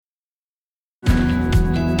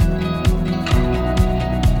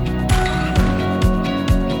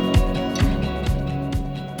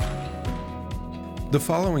The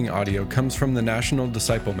following audio comes from the National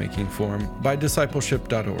Disciple Making Forum by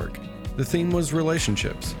discipleship.org. The theme was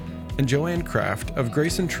relationships, and Joanne Kraft of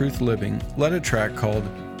Grace and Truth Living led a track called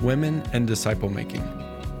Women and Disciple Making.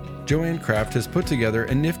 Joanne Kraft has put together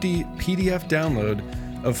a nifty PDF download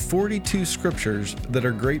of 42 scriptures that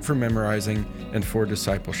are great for memorizing and for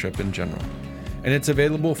discipleship in general. And it's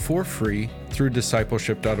available for free through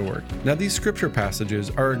discipleship.org. Now, these scripture passages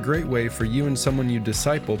are a great way for you and someone you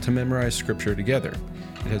disciple to memorize scripture together.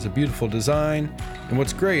 It has a beautiful design, and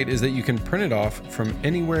what's great is that you can print it off from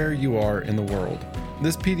anywhere you are in the world.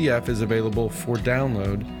 This PDF is available for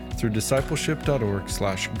download through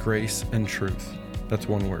discipleship.org/grace and truth. That's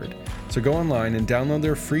one word. So go online and download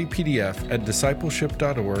their free PDF at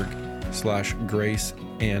discipleship.org/grace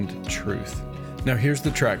and truth. Now here's the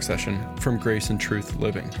track session from Grace and Truth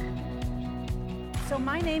Living. So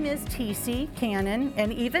my name is Teasi Cannon,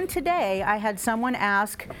 and even today I had someone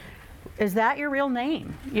ask, is that your real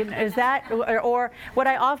name? Is that, or what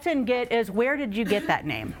I often get is, where did you get that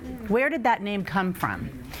name? Where did that name come from?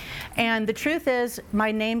 And the truth is,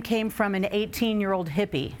 my name came from an 18-year-old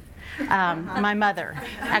hippie. My mother.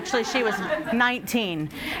 Actually, she was 19,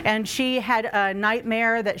 and she had a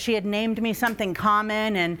nightmare that she had named me something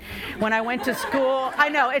common, and when I went to school, I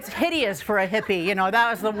know, it's hideous for a hippie, you know, that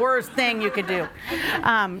was the worst thing you could do.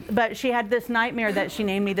 But she had this nightmare that she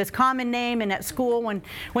named me this common name, and at school,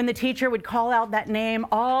 when the teacher would call out that name,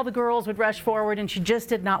 all the girls would rush forward, and she just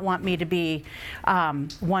did not want me to be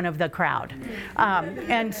one of the crowd.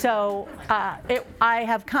 And so I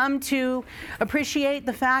have come to appreciate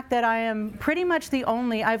the fact that I am pretty much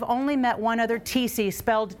I've only met one other Teasi,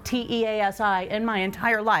 spelled T-E-A-S-I, in my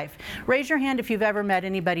entire life. Raise your hand if you've ever met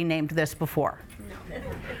anybody named this before.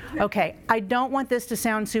 Okay, I don't want this to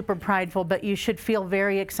sound super prideful, but you should feel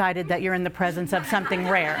very excited that you're in the presence of something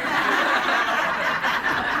rare.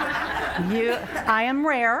 I am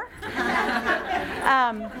rare.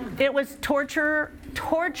 It was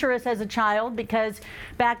torturous as a child, because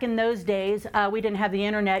back in those days we didn't have the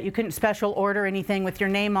internet. You couldn't special order anything with your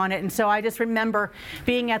name on it, and so I just remember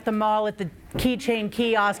being at the mall at the keychain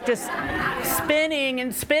kiosk, just spinning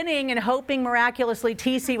and hoping miraculously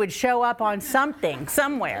Teasi would show up on something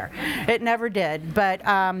somewhere. It never did, but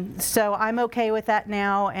so I'm okay with that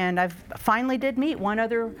now, and I've finally did meet one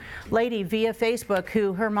other lady via Facebook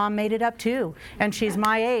who her mom made it up too, and she's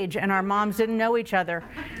my age, and our moms didn't know each other.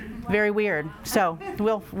 Very weird. So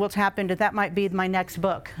we'll tap into that. Might be my next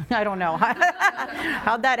book. I don't know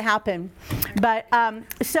how'd that happen. But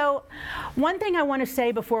so one thing I want to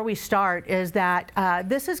say before we start is that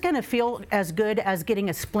this is going to feel as good as getting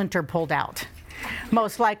a splinter pulled out.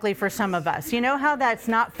 Most likely for some of us. You know how that's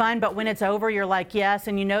not fun, but when it's over, you're like, yes,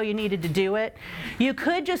 and you know you needed to do it. You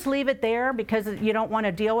could just leave it there because you don't want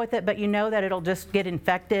to deal with it, but you know that it'll just get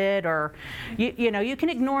infected, or you know, you can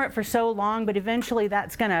ignore it for so long, but eventually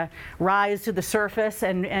that's going to rise to the surface,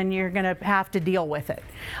 and you're going to have to deal with it.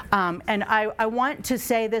 And I want to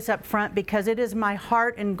say this up front, because it is my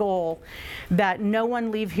heart and goal that no one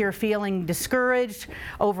leave here feeling discouraged,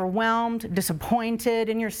 overwhelmed, disappointed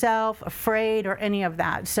in yourself, afraid, or any of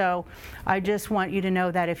that. So I just want you to know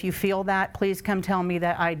that if you feel that, please come tell me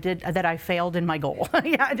that I failed in my goal.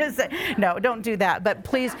 Yeah, just say, no, don't do that. But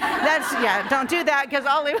please, don't do that, because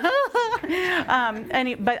I'll leave.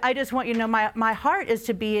 But I just want you to know my heart is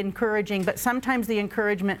to be encouraging, but sometimes the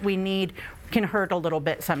encouragement we need can hurt a little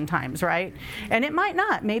bit sometimes, right? And it might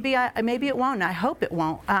not. Maybe it won't. I hope it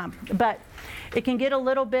won't. But it can get a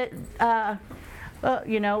little bit.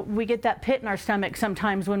 You know, we get that pit in our stomach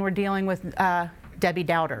sometimes when we're dealing with Debbie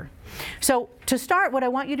Doubter. So to start, what I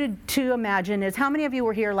want you to imagine is, how many of you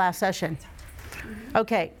were here last session?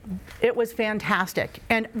 Okay, it was fantastic.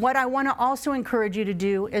 And what I want to also encourage you to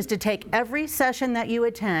do is to take every session that you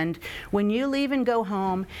attend, when you leave and go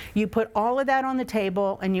home, you put all of that on the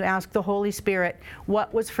table and you ask the Holy Spirit,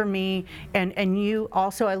 what was for me? And you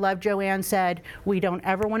also, I love Joanne said, we don't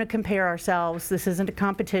ever want to compare ourselves. This isn't a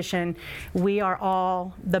competition. We are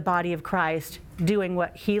all the body of Christ, doing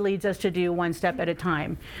what he leads us to do, one step at a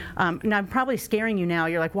time. And I'm probably scaring you now.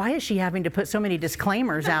 You're like, why is she having to put so many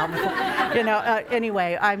disclaimers out? You know,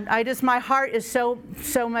 anyway, my heart is so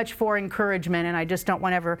much for encouragement, and I just don't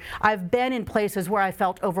want ever. I've been in places where I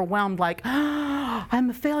felt overwhelmed, like, oh, I'm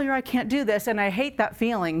a failure, I can't do this, and I hate that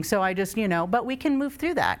feeling. So I just, but we can move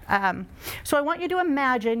through that. So I want you to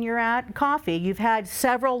imagine you're at coffee. You've had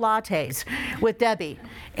several lattes with Debbie,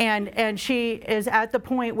 and she is at the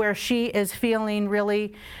point where she is feeling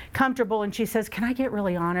really comfortable, and she says, can I get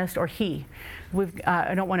really honest? Or he.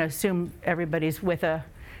 I don't want to assume everybody's with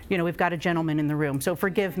we've got a gentleman in the room, so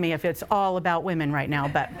forgive me if it's all about women right now,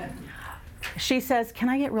 but she says, "Can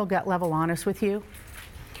I get real gut level honest with you?"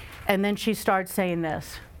 And then she starts saying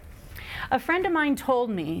this. A friend of mine told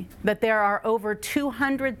me that there are over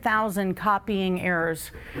 200,000 copying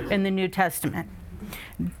errors in the New Testament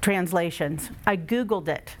translations. I Googled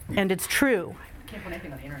it, and it's true. Can't put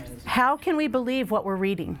anything on the internet. How can we believe what we're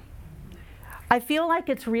reading? I feel like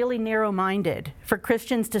it's really narrow-minded for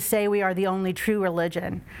Christians to say we are the only true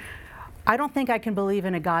religion. I don't think I can believe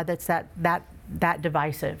in a God that's that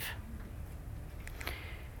divisive.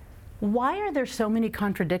 Why are there so many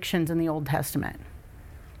contradictions in the Old Testament?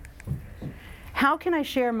 How can I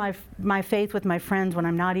share my faith with my friends when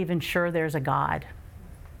I'm not even sure there's a God?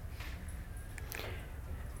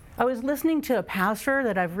 I was listening to a pastor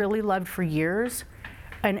that I've really loved for years,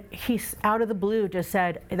 and he's out of the blue just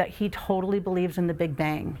said that he totally believes in the Big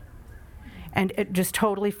Bang. And it just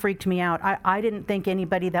totally freaked me out. I didn't think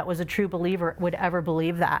anybody that was a true believer would ever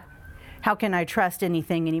believe that. How can I trust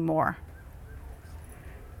anything anymore?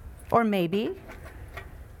 Or maybe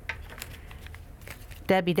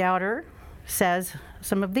Debbie Dowder says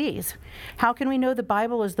some of these. How can we know the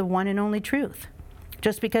Bible is the one and only truth?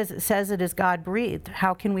 Just because it says it is God-breathed,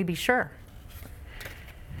 how can we be sure?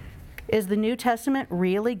 Is the New Testament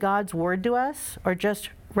really God's word to us, or just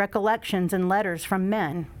recollections and letters from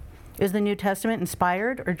men? Is the New Testament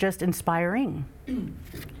inspired or just inspiring?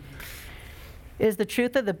 Is the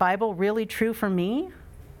truth of the Bible really true for me,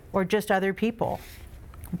 or just other people?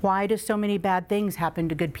 Why do so many bad things happen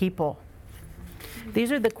to good people?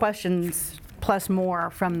 These are the questions plus more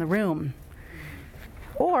from the room.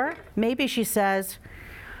 Or maybe she says,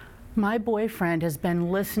 my boyfriend has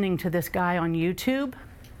been listening to this guy on YouTube,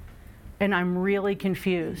 and I'm really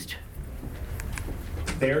confused.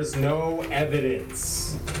 There's no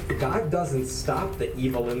evidence. God doesn't stop the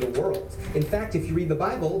evil in the world. In fact, if you read the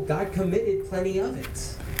Bible, God committed plenty of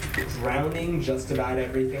it. Drowning just about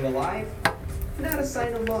everything alive, not a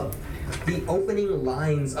sign of love. The opening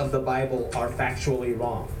lines of the Bible are factually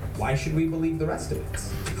wrong. Why should we believe the rest of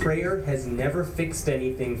it? Prayer has never fixed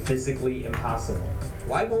anything physically impossible.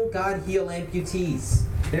 Why won't God heal amputees?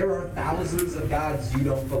 There are thousands of gods you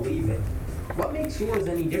don't believe in. What makes yours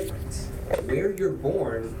any different? Where you're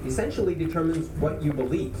born essentially determines what you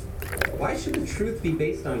believe. Why should the truth be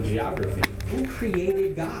based on geography? Who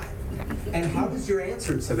created God? And how does your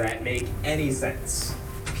answer to that make any sense?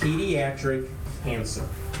 Pediatric cancer.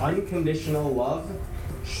 Unconditional love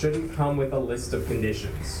shouldn't come with a list of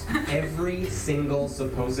conditions. Every single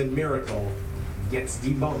supposed miracle gets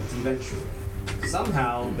debunked eventually.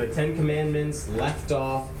 Somehow, the 10 Commandments left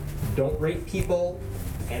off, don't rape people,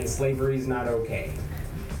 and slavery's not okay.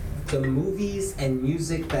 The movies and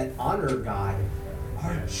music that honor God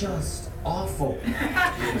are just awful.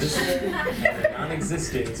 The invisible and the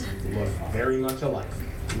non-existent look very much alike.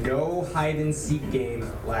 No hide-and-seek game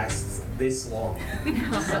lasts this long.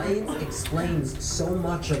 Science explains so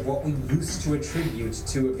much of what we used to attribute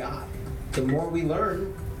to a God. The more we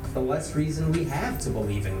learn, the less reason we have to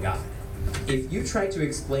believe in God. If you try to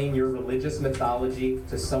explain your religious mythology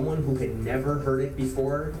to someone who had never heard it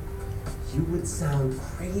before, you would sound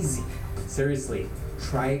crazy. Seriously,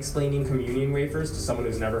 try explaining communion wafers to someone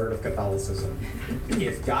who's never heard of Catholicism.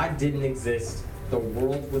 If God didn't exist, the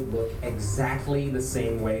world would look exactly the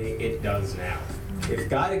same way it does now. If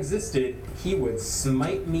God existed, he would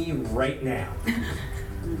smite me right now.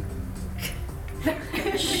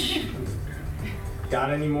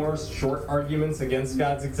 Got any more short arguments against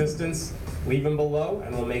God's existence? Leave them below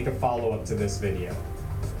and we'll make a follow-up to this video.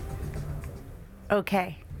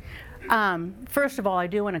 Okay. First of all, I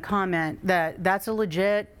do want to comment that that's a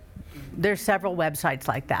legit, there's several websites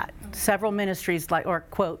like that, several ministries like, or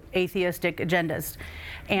quote, atheistic agendas.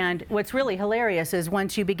 And what's really hilarious is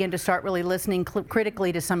once you begin to start really listening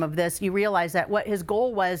critically to some of this, you realize that what his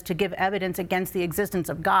goal was to give evidence against the existence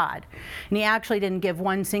of God. And he actually didn't give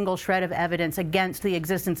one single shred of evidence against the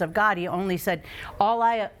existence of God. He only said, all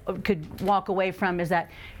I could walk away from is that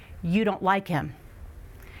you don't like him.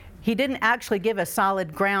 He didn't actually give us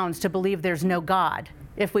solid grounds to believe there's no God,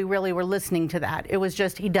 if we really were listening to that. It was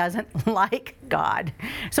just he doesn't like God.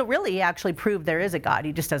 So really, he actually proved there is a God.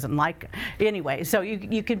 He just doesn't like it. Anyway, so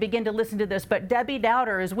you can begin to listen to this. But Debbie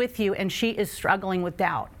Dowder is with you, and she is struggling with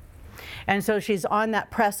doubt. And so she's on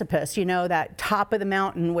that precipice, you know, that top of the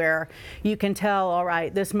mountain where you can tell, all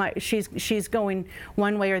right, she's going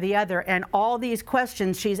one way or the other. And all these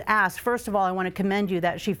questions she's asked, first of all, I want to commend you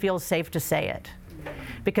that she feels safe to say it,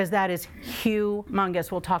 because that is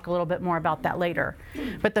humongous. We'll talk a little bit more about that later.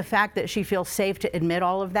 But the fact that she feels safe to admit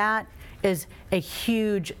all of that is a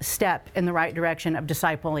huge step in the right direction of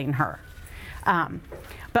discipling her.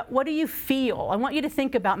 But what do you feel? I want you to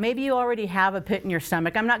think about, maybe you already have a pit in your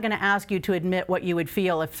stomach. I'm not going to ask you to admit what you would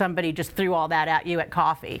feel if somebody just threw all that at you at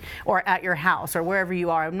coffee or at your house or wherever you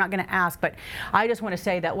are. I'm not going to ask, but I just want to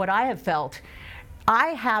say that what I have felt, I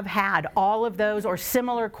have had all of those or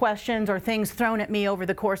similar questions or things thrown at me over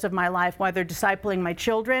the course of my life, whether discipling my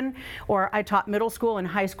children, or I taught middle school and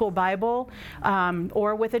high school Bible,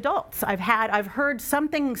 or with adults. I've heard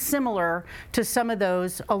something similar to some of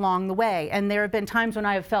those along the way. And there have been times when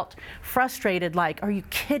I have felt frustrated, like, are you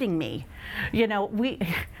kidding me? You know,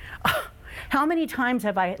 how many times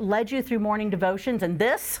have I led you through morning devotions and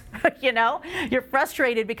this, you know, you're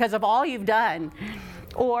frustrated because of all you've done.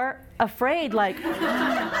 Or afraid, like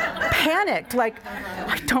panicked, like,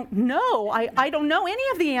 I don't know. I don't know any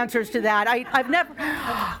of the answers to that. I've never,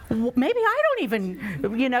 maybe I don't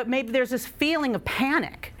even, you know, maybe there's this feeling of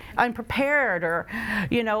panic, unprepared, or,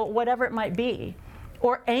 you know, whatever it might be.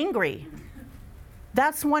 Or angry.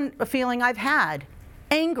 That's one feeling I've had.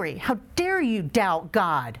 Angry. How dare you doubt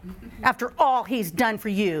God after all He's done for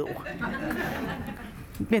you?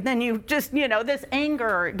 And then you just, you know, this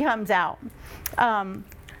anger comes out.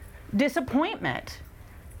 Disappointment.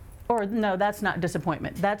 Or no, that's not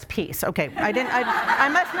disappointment. That's peace. Okay, I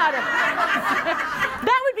must not have.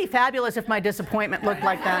 That would be fabulous if my disappointment looked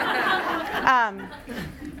like that.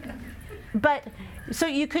 But so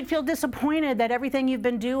you could feel disappointed that everything you've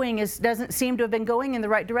been doing doesn't seem to have been going in the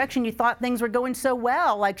right direction. You thought things were going so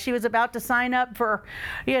well, like she was about to sign up for,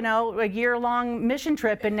 you know, a year-long mission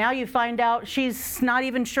trip, and now you find out she's not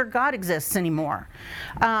even sure God exists anymore.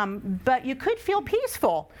 But you could feel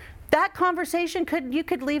peaceful. That conversation you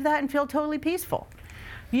could leave that and feel totally peaceful.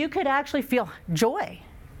 You could actually feel joy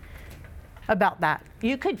about that.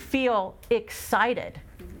 You could feel excited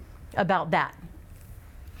about that.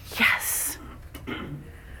 Yes.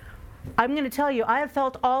 I'm going to tell you, I have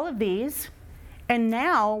felt all of these, and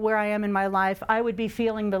now where I am in my life, I would be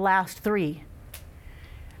feeling the last three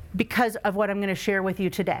because of what I'm going to share with you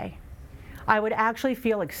today. I would actually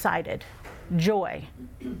feel excited, joy.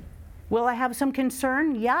 Will I have some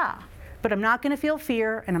concern? Yeah. But I'm not going to feel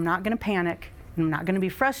fear, and I'm not going to panic, and I'm not going to be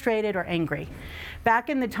frustrated or angry. Back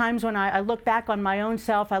in the times when I look back on my own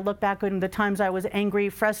self, I look back on the times I was angry,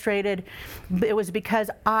 frustrated, it was because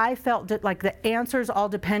I felt that like the answers all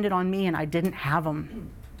depended on me and I didn't have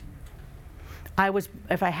them.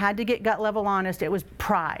 If I had to get gut level honest, it was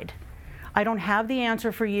pride. I don't have the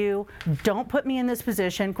answer for you. Don't put me in this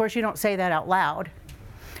position. Of course, you don't say that out loud.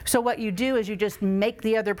 So what you do is you just make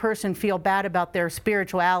the other person feel bad about their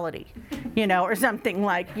spirituality, you know, or something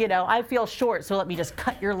like, you know, I feel short, so let me just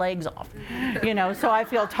cut your legs off, you know, so I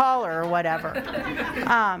feel taller or whatever.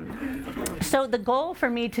 So the goal for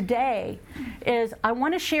me today is I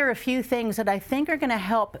want to share a few things that I think are going to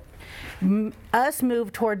help us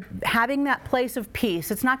move toward having that place of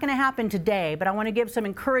peace. It's not going to happen today, but I want to give some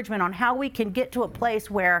encouragement on how we can get to a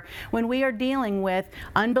place where when we are dealing with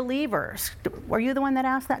unbelievers, were you the one that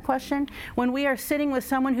asked that question? When we are sitting with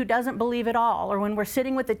someone who doesn't believe at all, or when we're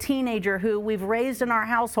sitting with a teenager who we've raised in our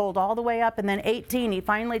household all the way up, and then 18, he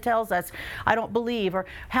finally tells us, I don't believe, or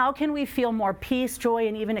how can we feel more peace, joy,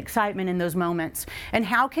 and even excitement in those moments? And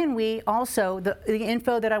how can we also, the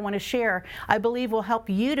info that I want to share, I believe will help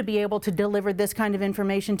you to be able to deliver this kind of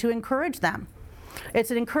information to encourage them.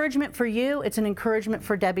 It's an encouragement for you, it's an encouragement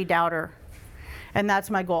for Debbie Doubter. And that's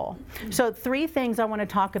my goal. So 3 things I want to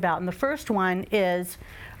talk about. And the first one is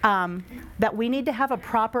that we need to have a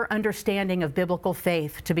proper understanding of biblical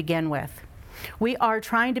faith to begin with. We are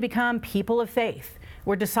trying to become people of faith.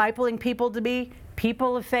 We're discipling people to be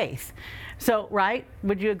people of faith. So, right?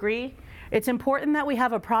 Would you agree? It's important that we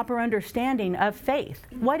have a proper understanding of faith.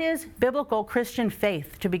 What is biblical Christian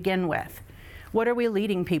faith to begin with? What are we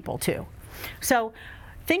leading people to? So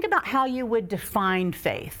think about how you would define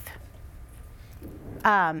faith.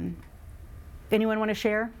 Anyone want to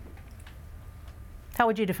share? How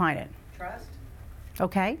would you define it? Trust.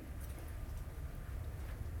 Okay.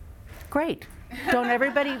 Great. Don't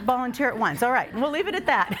everybody volunteer at once. All right, we'll leave it at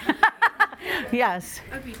that. Yes.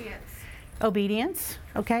 Obedience. Obedience.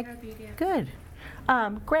 Okay. Obedience. Good.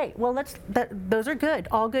 Great. Well, those are good.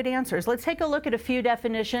 All good answers. Let's take a look at a few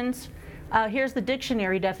definitions. Here's the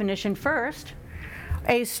dictionary definition first.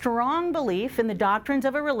 A strong belief in the doctrines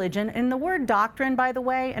of a religion. And the word doctrine, by the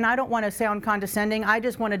way, and I don't want to sound condescending, I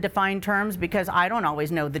just want to define terms because I don't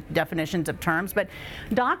always know the definitions of terms. But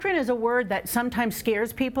doctrine is a word that sometimes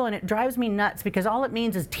scares people, and it drives me nuts because all it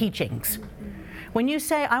means is teachings. When you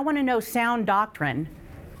say, I want to know sound doctrine,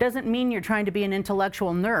 doesn't mean you're trying to be an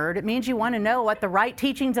intellectual nerd. It means you want to know what the right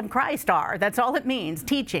teachings of Christ are. That's all it means,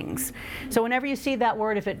 teachings. So whenever you see that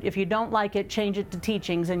word, if you don't like it, change it to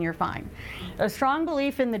teachings and you're fine. A strong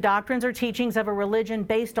belief in the doctrines or teachings of a religion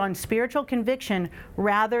based on spiritual conviction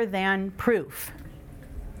rather than proof.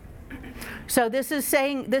 So this is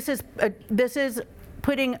saying, this is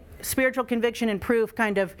putting spiritual conviction and proof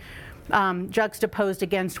kind of juxtaposed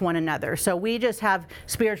against one another. So we just have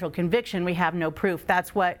spiritual conviction, we have no proof.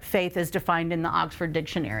 That's what faith is defined in the Oxford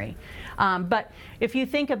Dictionary. But if you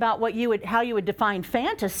think about how you would define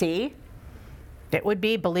fantasy, it would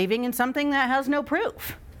be believing in something that has no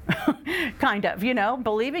proof. Kind of,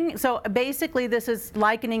 believing. So basically this is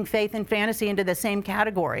likening faith and fantasy into the same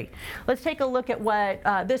category. Let's take a look at what,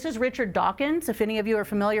 this is Richard Dawkins. If any of you are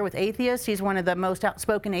familiar with atheists, he's one of the most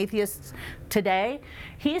outspoken atheists today.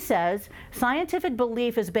 He says, scientific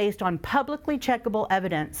belief is based on publicly checkable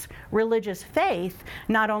evidence. Religious faith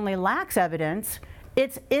not only lacks evidence,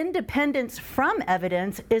 its independence from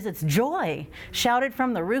evidence is its joy, shouted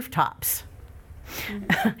from the rooftops.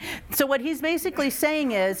 So what he's basically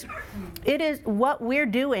saying is, what we're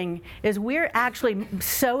doing is we're actually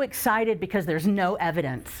so excited because there's no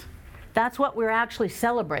evidence. That's what we're actually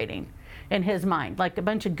celebrating in his mind, like a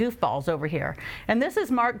bunch of goofballs over here. And this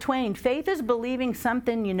is Mark Twain. Faith is believing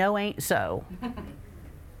something you know ain't so.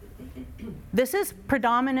 This is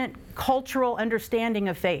predominant cultural understanding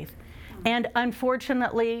of faith. And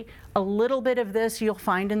unfortunately, a little bit of this you'll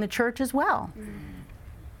find in the church as well.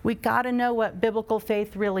 We got to know what biblical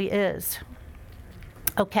faith really is.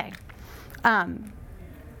 Okay.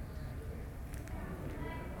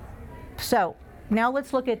 So now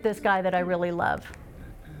let's look at this guy that I really love.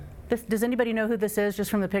 Does anybody know who this is just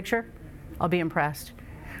from the picture? I'll be impressed.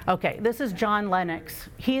 Okay, this is John Lennox.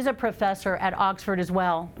 He's a professor at Oxford as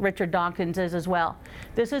well. Richard Dawkins is as well.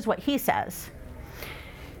 This is what he says.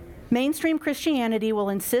 Mainstream Christianity will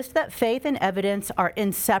insist that faith and evidence are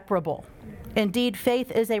inseparable. Indeed,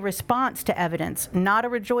 faith is a response to evidence, not a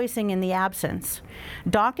rejoicing in the absence.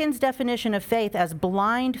 Dawkins' definition of faith as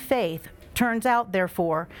blind faith turns out,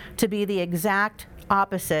 therefore, to be the exact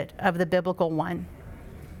opposite of the biblical one.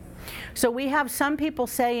 So we have some people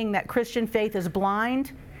saying that Christian faith is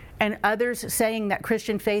blind, and others saying that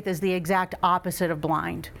Christian faith is the exact opposite of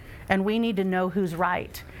blind. And we need to know who's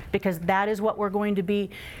right, because that is what we're going to be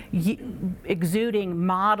exuding,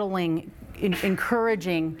 modeling,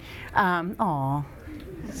 encouraging,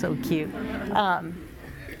 so cute,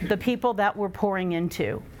 the people that we're pouring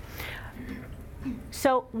into.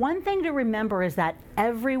 So one thing to remember is that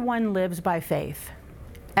everyone lives by faith.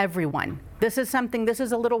 Everyone. This is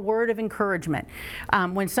a little word of encouragement.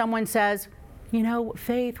 When someone says,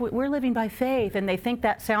 faith, we're living by faith, and they think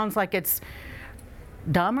that sounds like it's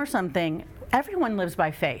dumb or something, everyone lives by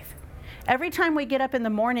faith. Every time we get up in the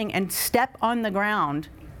morning and step on the ground,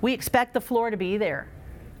 we expect the floor to be there.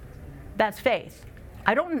 That's faith.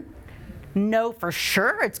 I don't know for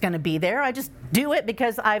sure it's going to be there. I just do it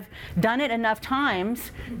because I've done it enough times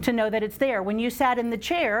to know that it's there. When you sat in the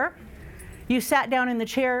chair, you sat down in the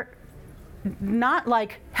chair not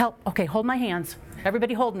like, help, okay, hold my hands.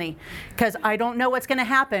 Everybody hold me, because I don't know what's going to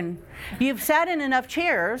happen. You've sat in enough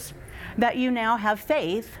chairs that you now have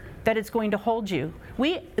faith that it's going to hold you.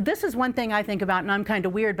 This is one thing I think about, and I'm kind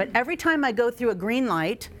of weird, but every time I go through a green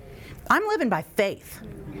light, I'm living by faith.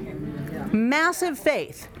 Massive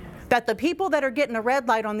faith that the people that are getting a red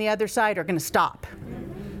light on the other side are going to stop.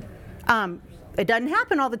 It doesn't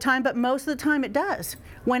happen all the time, but most of the time it does.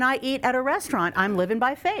 When I eat at a restaurant, I'm living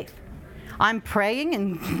by faith. I'm praying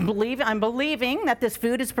and I'm believing that this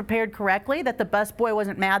food is prepared correctly, that the busboy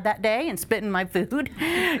wasn't mad that day and spitting my food.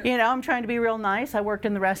 I'm trying to be real nice. I worked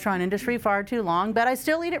in the restaurant industry far too long, but I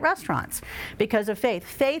still eat at restaurants because of faith.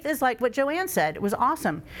 Faith is like what Joanne said. It was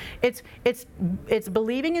awesome. It's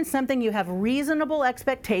believing in something you have reasonable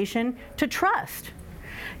expectation to trust.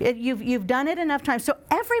 You've done it enough times. So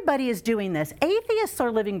everybody is doing this. Atheists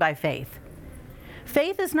are living by faith.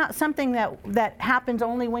 Faith is not something that happens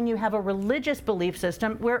only when you have a religious belief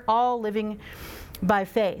system. We're all living by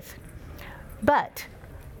faith. But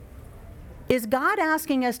is God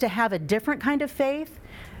asking us to have a different kind of faith?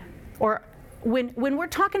 Or when we're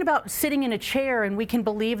talking about sitting in a chair and we can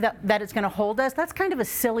believe that it's going to hold us, that's kind of a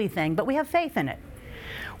silly thing, but we have faith in it.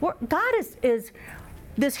 God is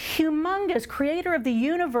this humongous creator of the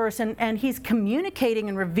universe, and he's communicating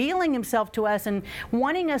and revealing himself to us and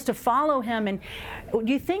wanting us to follow him. And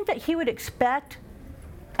do you think that he would expect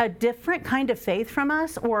a different kind of faith from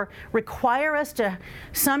us, or require us to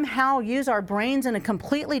somehow use our brains in a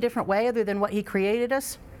completely different way other than what he created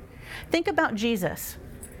us? Think about Jesus.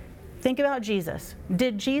 Think about Jesus.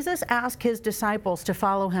 Did Jesus ask his disciples to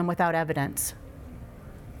follow him without evidence?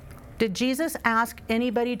 Did Jesus ask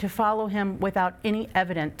anybody to follow him without any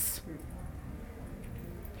evidence?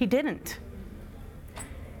 He didn't.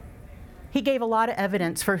 He gave a lot of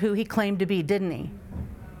evidence for who he claimed to be, didn't he?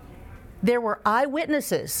 There were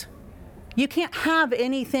eyewitnesses. You can't have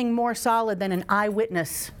anything more solid than an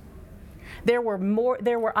eyewitness. There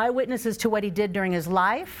were eyewitnesses to what he did during his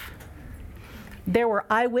life. There were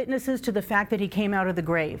eyewitnesses to the fact that he came out of the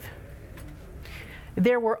grave.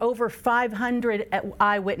 There were over 500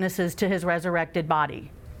 eyewitnesses to his resurrected body.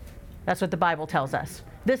 That's what the Bible tells us.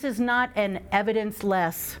 This is not an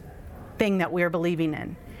evidence-less thing that we're believing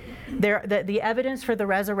in. The evidence for the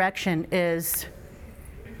resurrection is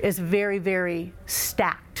very, very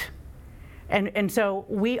stacked. And so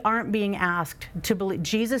we aren't being asked to believe.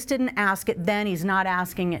 Jesus didn't ask it then. He's not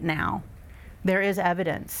asking it now. There is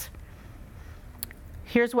evidence.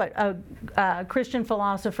 Here's what a Christian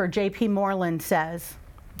philosopher, J.P. Moreland, says.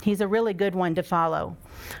 He's a really good one to follow.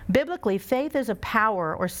 Biblically, faith is a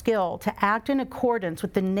power or skill to act in accordance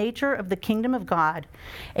with the nature of the kingdom of God,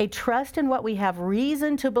 a trust in what we have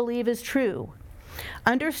reason to believe is true.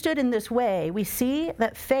 Understood in this way, we see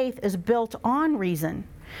that faith is built on reason.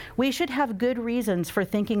 We should have good reasons for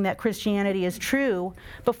thinking that Christianity is true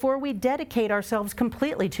before we dedicate ourselves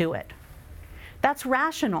completely to it. That's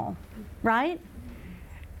rational, right?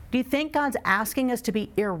 Do you think God's asking us to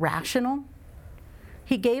be irrational?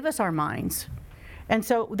 He gave us our minds. And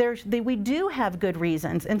so we do have good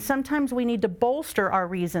reasons, and sometimes we need to bolster our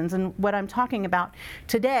reasons, and what I'm talking about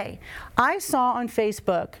today. I saw on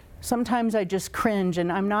Facebook, sometimes I just cringe,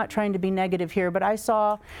 and I'm not trying to be negative here, but I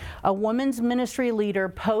saw a women's ministry leader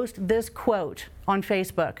post this quote on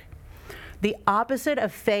Facebook. The opposite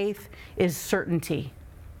of faith is certainty.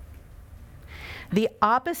 The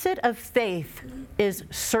opposite of faith is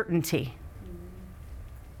certainty.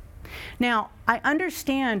 Now, I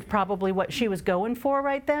understand probably what she was going for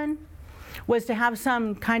right then, was to have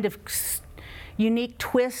some kind of unique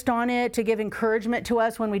twist on it to give encouragement to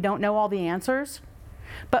us when we don't know all the answers.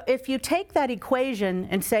 But if you take that equation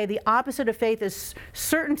and say the opposite of faith is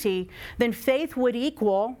certainty, then faith would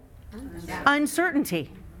equal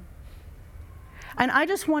uncertainty. And I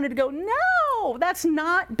just wanted to go, no, that's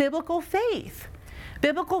not biblical faith.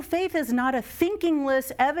 Biblical faith is not a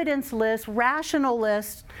thinkingless, evidence-less,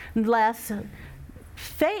 rationalist less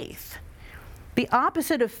faith. The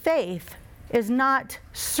opposite of faith is not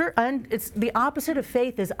the opposite of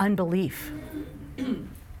faith is unbelief.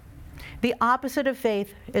 The opposite of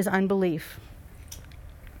faith is unbelief.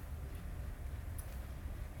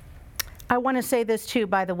 I want to say this too,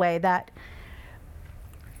 by the way, that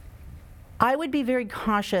I would be very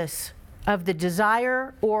cautious of the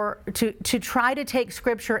desire or to try to take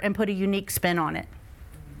Scripture and put a unique spin on it.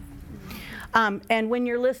 And when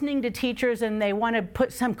you're listening to teachers and they want to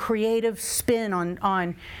put some creative spin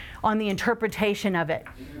on the interpretation of it,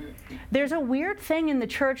 there's a weird thing in the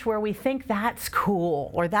church where we think that's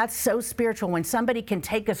cool or that's so spiritual when somebody can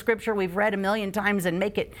take a Scripture we've read a million times and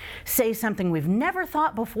make it say something we've never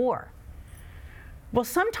thought before. Well,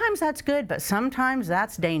 sometimes that's good, but sometimes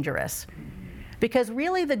that's dangerous. Because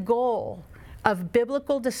really the goal of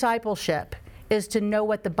biblical discipleship is to know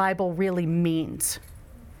what the Bible really means.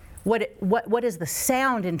 What is the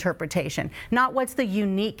sound interpretation, not what's the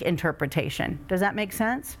unique interpretation. Does that make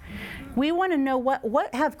sense? We want to know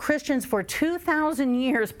what have Christians for 2,000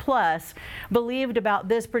 years plus believed about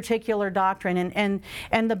this particular doctrine.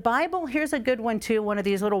 And the Bible, here's a good one too, one of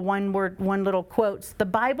these little one little quotes. The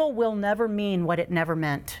Bible will never mean what it never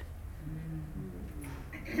meant.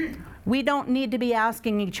 We don't need to be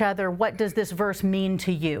asking each other, what does this verse mean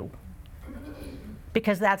to you?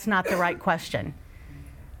 Because that's not the right question.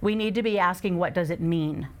 We need to be asking, what does it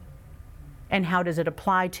mean? And how does it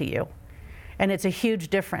apply to you? And it's a huge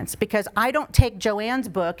difference, because I don't take Joanne's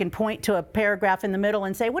book and point to a paragraph in the middle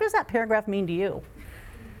and say, what does that paragraph mean to you?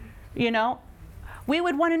 You know? We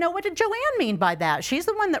would want to know, what did Joanne mean by that? She's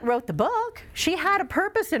the one that wrote the book. She had a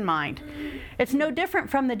purpose in mind. It's no different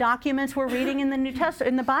from the documents we're reading in the New Testament,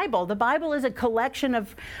 in the Bible. The Bible is a collection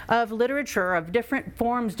of literature of different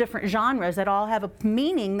forms, different genres that all have a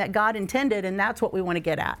meaning that God intended, and that's what we want to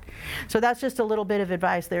get at. So that's just a little bit of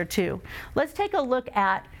advice there too. Let's take a look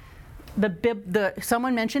at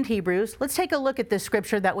someone mentioned Hebrews. Let's take a look at this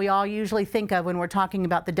scripture that we all usually think of when we're talking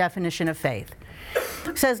about the definition of faith.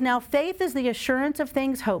 It says, now faith is the assurance of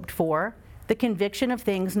things hoped for, the conviction of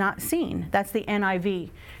things not seen. That's the NIV.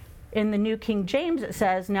 In the New King James it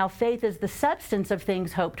says, now faith is the substance of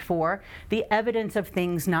things hoped for, the evidence of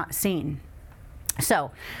things not seen.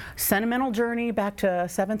 So, sentimental journey back to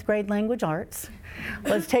 7th grade language arts.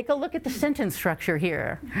 Let's take a look at the sentence structure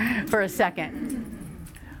here for a second.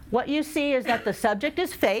 What you see is that the subject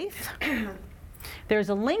is faith. There's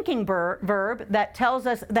a linking verb that tells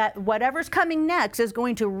us that whatever's coming next is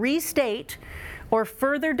going to restate or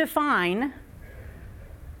further define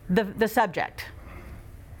the subject.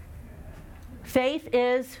 Faith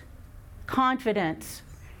is confidence.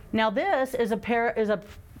 Now this is a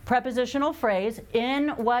prepositional phrase, in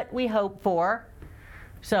what we hope for.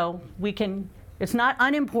 So it's not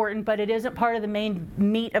unimportant, but it isn't part of the main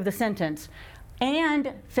meat of the sentence.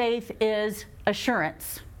 And faith is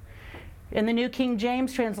assurance. In the New King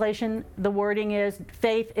James translation, the wording is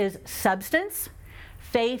faith is substance,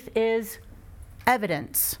 faith is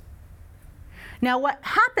evidence. Now what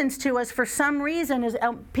happens to us for some reason is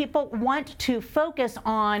people want to focus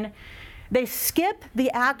on, they skip the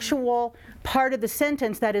actual part of the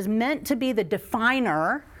sentence that is meant to be the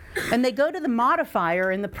definer, and they go to the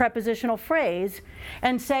modifier in the prepositional phrase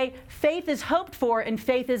and say faith is hoped for and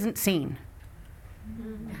faith isn't seen.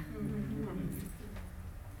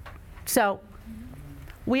 So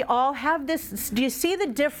we all have this. Do you see the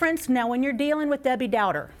difference now when you're dealing with Debbie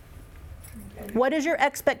Doubter? What is your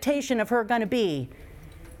expectation of her going to be?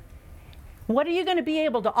 What are you going to be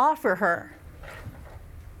able to offer her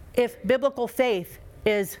if biblical faith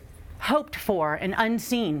is hoped for and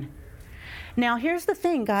unseen? Now here's the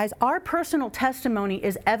thing, guys. Our personal testimony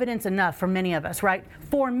is evidence enough for many of us, right?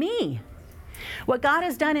 For me, what God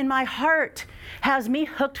has done in my heart has me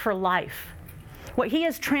hooked for life. What He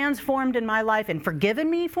has transformed in my life and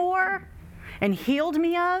forgiven me for and healed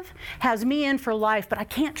me of has me in for life, but I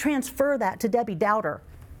can't transfer that to Debbie Doubter.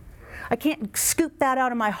 I can't scoop that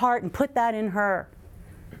out of my heart and put that in her.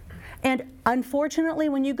 And unfortunately,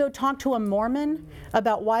 when you go talk to a Mormon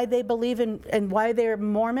about why they believe in and why they're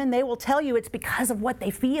Mormon, they will tell you it's because of what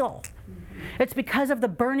they feel. It's because of the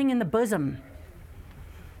burning in the bosom.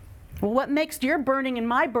 Well, what makes your burning and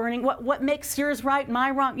my burning, what makes yours right and my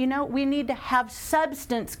wrong? You know, we need to have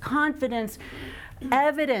substance, confidence,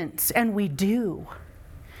 evidence, and we do.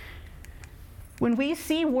 When we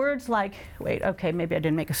see words like, maybe I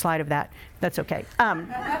didn't make a slide of that. That's okay.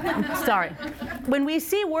 Sorry. When we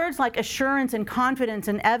see words like assurance and confidence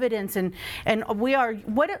and evidence and we are,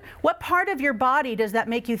 what part of your body does that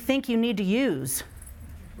make you think you need to use?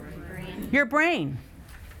 Your brain.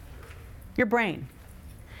 Your brain.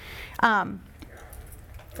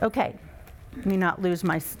 Okay, let me not lose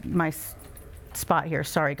my spot here.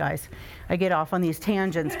 Sorry, guys. I get off on these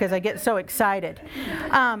tangents because I get so excited.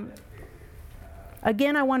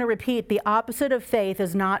 Again, I want to repeat, the opposite of faith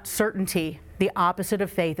is not certainty. The opposite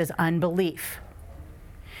of faith is unbelief.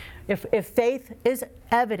 If faith is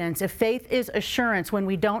evidence, if faith is assurance, when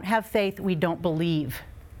we don't have faith, we don't believe.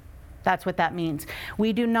 That's what that means.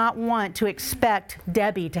 We do not want to expect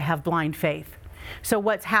Debbie to have blind faith. So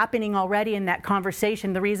what's happening already in that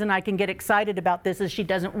conversation, the reason I can get excited about this is she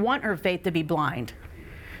doesn't want her faith to be blind.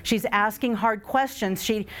 She's asking hard questions.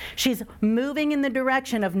 She's moving in the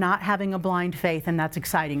direction of not having a blind faith, and that's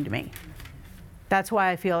exciting to me. That's why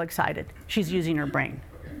I feel excited. She's using her brain.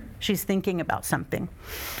 She's thinking about something.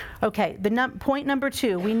 Okay, point number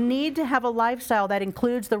 2, we need to have a lifestyle that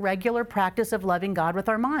includes the regular practice of loving God with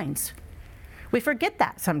our minds. We forget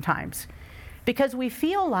that sometimes. Because we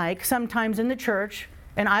feel like sometimes in the church,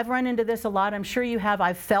 and I've run into this a lot, I'm sure you have,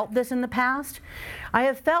 I've felt this in the past. I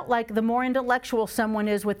have felt like the more intellectual someone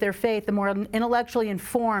is with their faith, the more intellectually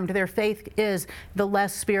informed their faith is, the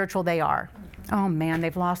less spiritual they are. Oh man,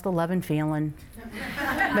 they've lost the love and feeling.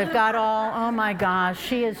 They've got oh my gosh,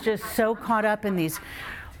 she is just so caught up in these.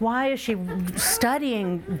 Why is she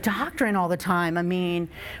studying doctrine all the time? I mean,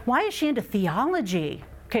 why is she into theology?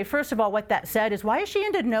 Okay, first of all, what that said is, why is she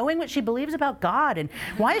into knowing what she believes about God? And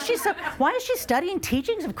why is she studying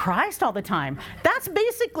teachings of Christ all the time? That's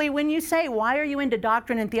basically when you say, why are you into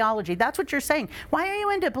doctrine and theology? That's what you're saying. Why are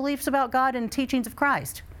you into beliefs about God and teachings of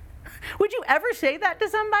Christ? Would you ever say that to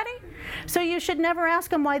somebody? So you should never ask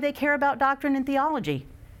them why they care about doctrine and theology.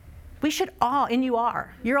 We should all, and you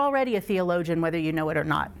are. You're already a theologian, whether you know it or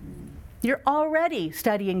not. You're already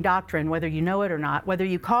studying doctrine, whether you know it or not, whether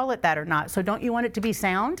you call it that or not. So don't you want it to be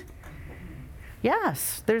sound?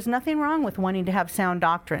 Yes, there's nothing wrong with wanting to have sound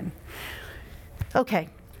doctrine. Okay,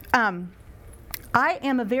 I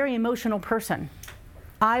am a very emotional person.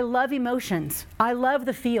 I love emotions. I love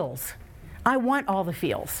the feels. I want all the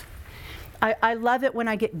feels. I love it when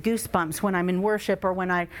I get goosebumps when I'm in worship, or when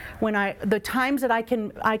the times that I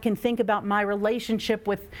can think about my relationship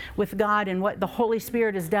with God and what the Holy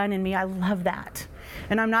Spirit has done in me. I love that.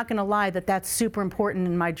 And I'm not going to lie that that's super important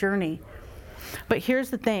in my journey. But here's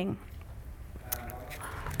the thing.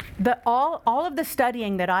 all of the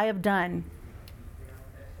studying that I have done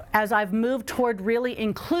as I've moved toward really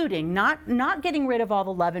including, not getting rid of all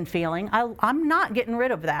the love and feeling. I'm not getting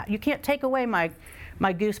rid of that. You can't take away my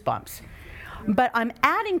goosebumps. But I'm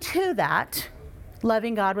adding to that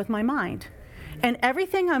loving God with my mind. And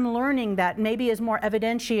everything I'm learning that maybe is more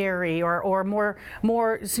evidentiary or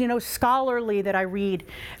more scholarly that I read,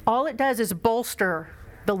 all it does is bolster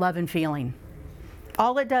the love and feeling.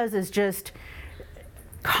 All it does is just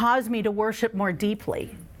cause me to worship more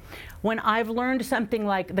deeply. When I've learned something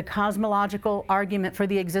like the cosmological argument for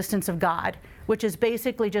the existence of God, which is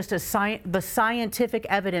basically just the scientific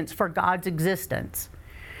evidence for God's existence,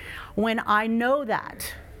 when I know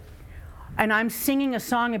that, and I'm singing a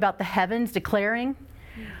song about the heavens declaring,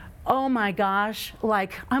 oh my gosh,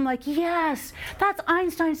 I'm like, yes, that's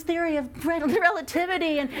Einstein's theory of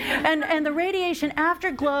relativity and the radiation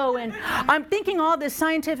afterglow. And I'm thinking all this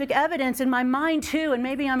scientific evidence in my mind too, and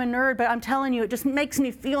maybe I'm a nerd, but I'm telling you, it just makes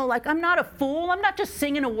me feel like I'm not a fool. I'm not just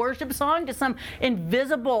singing a worship song to some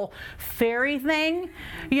invisible fairy thing.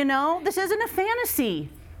 This isn't a fantasy.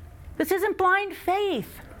 This isn't blind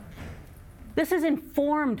faith. This is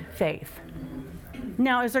informed faith.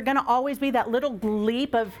 Now, is there going to always be that little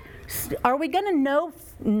leap of, are we going to know?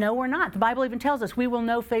 No, we're not. The Bible even tells us we will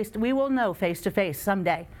know face to face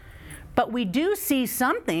someday. But we do see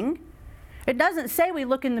something. It doesn't say we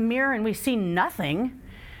look in the mirror and we see nothing.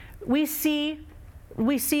 We see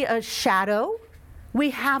a shadow. We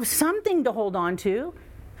have something to hold on to.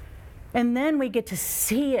 And then we get to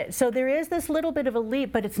see it. So there is this little bit of a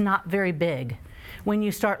leap, but it's not very big when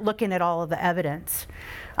you start looking at all of the evidence.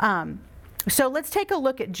 So let's take a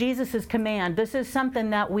look at Jesus' command. This is something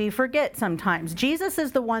that we forget sometimes. Jesus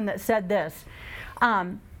is the one that said this.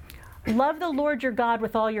 Love the Lord your God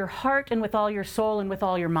with all your heart and with all your soul and with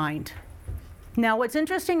all your mind. Now, what's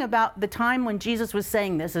interesting about the time when Jesus was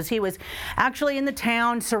saying this is he was actually in the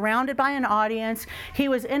town, surrounded by an audience. He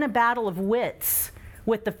was in a battle of wits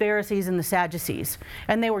with the Pharisees and the Sadducees.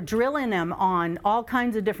 And they were drilling him on all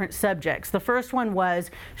kinds of different subjects. The first one was,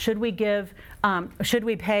 should we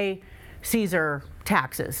pay Caesar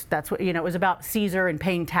taxes? That's what, it was about Caesar and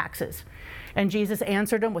paying taxes. And Jesus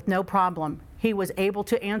answered them with no problem. He was able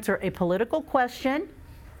to answer a political question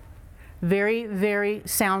very, very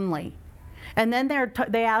soundly. And then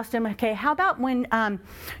they asked him, okay, how about when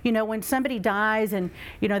somebody dies and,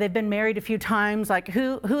 they've been married a few times, like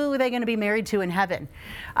who are they going to be married to in heaven?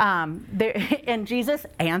 And Jesus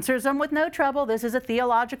answers them with no trouble. This is a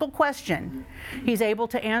theological question. He's able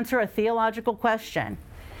to answer a theological question.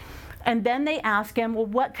 And then they ask him, well,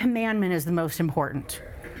 what commandment is the most important?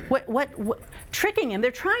 What tricking him.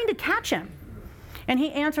 They're trying to catch him. And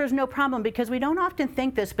he answers no problem, because we don't often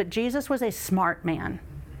think this, but Jesus was a smart man.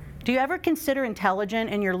 Do you ever consider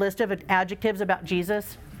intelligent in your list of adjectives about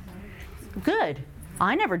Jesus? Good.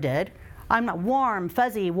 I never did. I'm not warm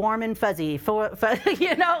and fuzzy,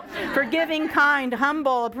 forgiving, kind,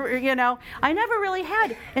 humble, I never really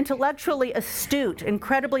had intellectually astute,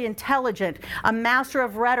 incredibly intelligent, a master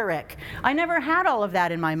of rhetoric. I never had all of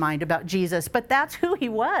that in my mind about Jesus, but that's who he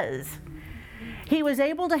was. He was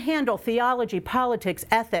able to handle theology, politics,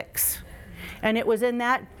 ethics, and it was in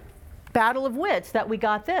that battle of wits that we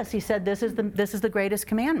got this. He said, this is the greatest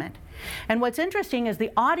commandment. And what's interesting is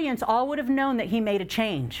the audience all would have known that he made a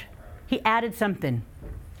change. He added something.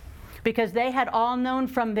 Because they had all known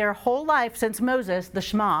from their whole life since Moses, the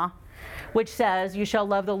Shema, which says, you shall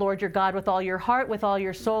love the Lord your God with all your heart, with all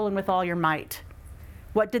your soul, and with all your might.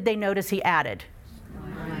 What did they notice he added?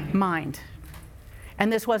 Mind.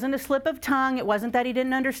 And this wasn't a slip of tongue. It wasn't that he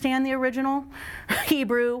didn't understand the original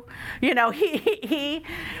Hebrew. He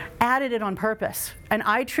added it on purpose. And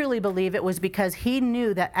I truly believe it was because he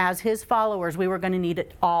knew that as his followers, we were going to need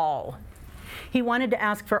it all. He wanted to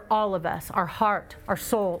ask for all of us, our heart, our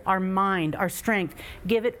soul, our mind, our strength.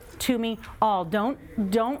 Give it to me all. Don't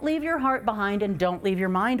leave your heart behind, and don't leave your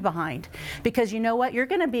mind behind. Because you know what? You're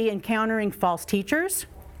going to be encountering false teachers,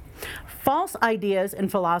 false ideas and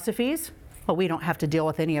philosophies. Well, we don't have to deal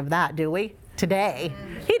with any of that, do we? Today.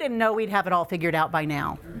 He didn't know we'd have it all figured out by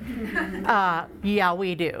now. Yeah,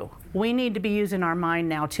 we do. We need to be using our mind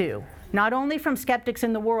now, too. Not only from skeptics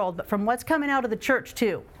in the world, but from what's coming out of the church,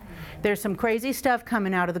 too. There's some crazy stuff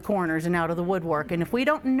coming out of the corners and out of the woodwork. And if we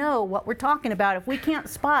don't know what we're talking about, if we can't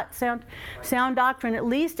spot sound doctrine, at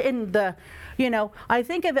least in the, I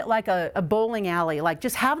think of it like a bowling alley, like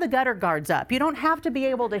just have the gutter guards up. You don't have to be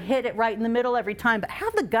able to hit it right in the middle every time, but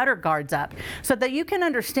have the gutter guards up so that you can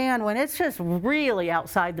understand when it's just really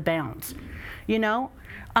outside the bounds,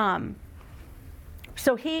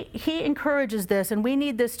 So he encourages this, and we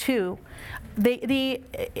need this too.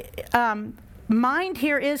 mind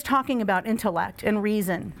here is talking about intellect and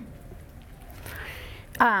reason.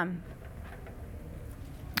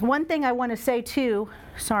 One thing I want to say too,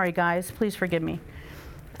 sorry guys, please forgive me.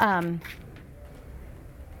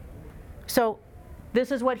 So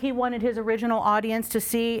this is what he wanted his original audience to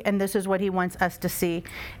see, and this is what he wants us to see.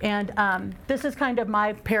 And this is kind of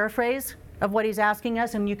my paraphrase of what he's asking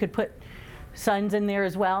us, and you could put sons in there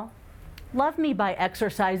as well. Love me by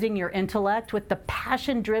exercising your intellect with the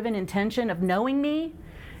passion-driven intention of knowing me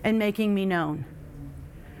and making me known.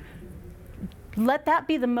 Let that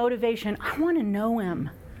be the motivation. I want to know him.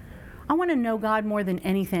 I want to know God more than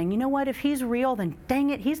anything. You know what? If he's real, then dang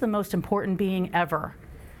it, he's the most important being ever.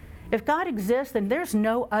 If God exists, then there's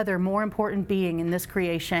no other more important being in this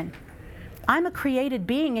creation. I'm a created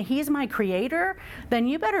being and he's my creator, then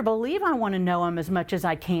you better believe I want to know him as much as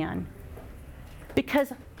I can.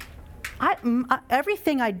 Because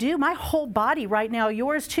everything I do, my whole body right now,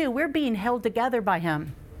 yours too, we're being held together by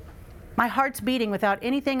him. My heart's beating without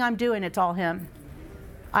anything I'm doing, it's all him.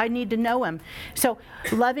 I need to know him. So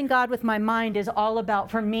loving God with my mind is all about,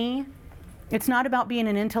 for me, it's not about being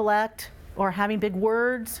an intellect or having big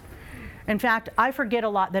words. In fact, I forget a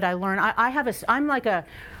lot that I learn. I'm like a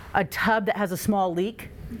tub that has a small leak.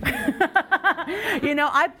 You know,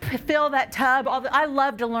 I fill that tub. I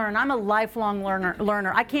love to learn. I'm a lifelong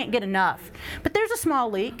learner. I can't get enough. But there's a small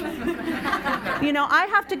leak. You know, I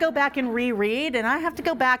have to go back and reread, and I have to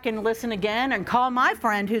go back and listen again and call my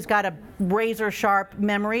friend who's got a razor sharp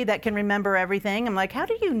memory that can remember everything. I'm like, how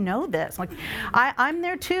do you know this? Like, I'm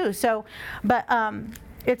there too. So, but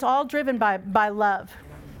it's all driven by love.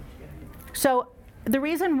 So the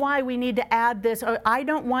reason why we need to add this, I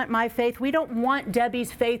don't want my faith, we don't want Debbie's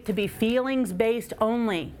faith to be feelings-based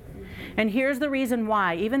only. And here's the reason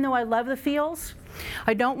why. Even though I love the feels,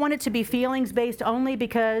 I don't want it to be feelings-based only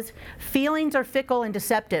because feelings are fickle and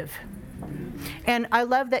deceptive. And I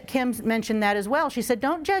love that Kim mentioned that as well. She said,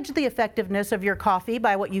 don't judge the effectiveness of your coffee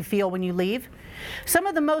by what you feel when you leave. Some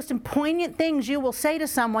of the most poignant things you will say to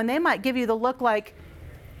someone, they might give you the look like,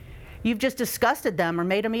 you've just disgusted them or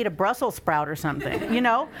made them eat a Brussels sprout or something, you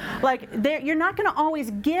know? Like, you're not going to always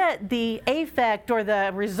get the affect or the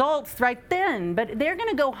results right then, but they're going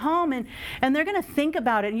to go home and they're going to think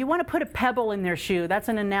about it. And you want to put a pebble in their shoe. That's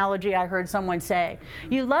an analogy I heard someone say.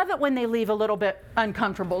 You love it when they leave a little bit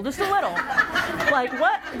uncomfortable, just a little. Like,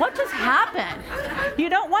 what just happened? You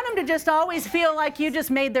don't want them to just always feel like you just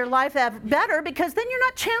made their life better, because then you're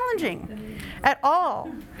not challenging at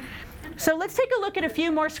all. So let's take a look at a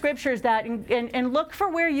few more scriptures that and look for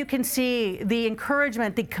where you can see the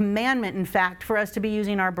encouragement, the commandment, in fact, for us to be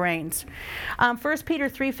using our brains. 1 Peter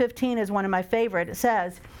 3:15 is one of my favorite. It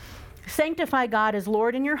says, sanctify God as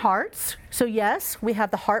Lord in your hearts. So yes, we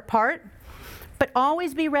have the heart part, but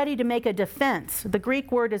always be ready to make a defense. The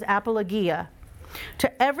Greek word is apologia.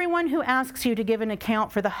 To everyone who asks you to give an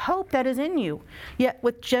account for the hope that is in you, yet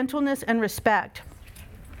with gentleness and respect.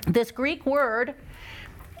 This Greek word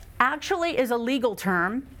actually is a legal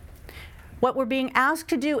term. What we're being asked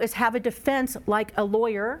to do is have a defense like a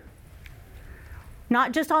lawyer,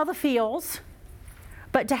 not just all the feels,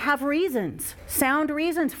 but to have reasons, sound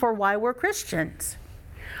reasons for why we're Christians.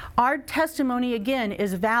 Our testimony, again,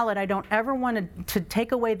 is valid. I don't ever want to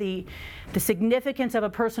take away the significance of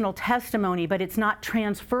a personal testimony, but it's not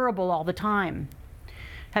transferable all the time.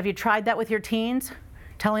 Have you tried that with your teens?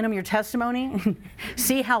 Telling them your testimony,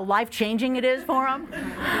 see how life-changing it is for them?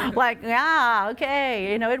 Like, yeah,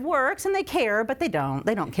 okay, you know, it works, and they care, but they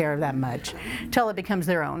don't care that much until it becomes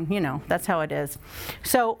their own, you know, that's how it is.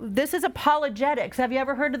 So this is apologetics. Have you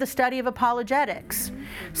ever heard of the study of apologetics?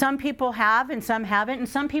 Some people have, and some haven't, and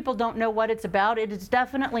some people don't know what it's about. It is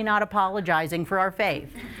definitely not apologizing for our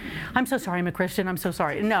faith. I'm so sorry I'm a Christian, I'm so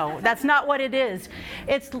sorry. No, that's not what it is.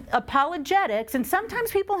 It's apologetics, and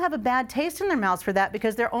sometimes people have a bad taste in their mouths for that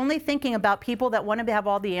because they're only thinking about people that want to have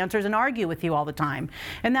all the answers and argue with you all the time.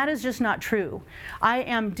 And that is just not true. I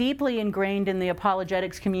am deeply ingrained in the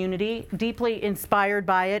apologetics community, deeply inspired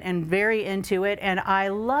by it and very into it, and I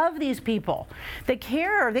love these people. They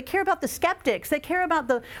care about the skeptics, they care about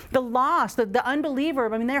the lost, the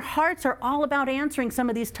unbeliever. I mean, their hearts are all about answering some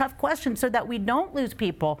of these tough questions so that we don't lose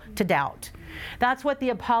people to doubt. That's what the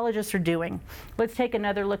apologists are doing. Let's take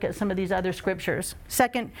another look at some of these other scriptures.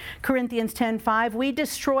 2 Corinthians 10:5, we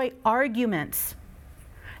destroy arguments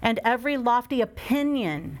and every lofty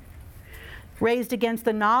opinion raised against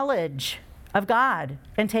the knowledge of God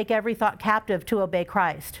and take every thought captive to obey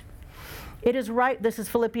Christ. It is right, this is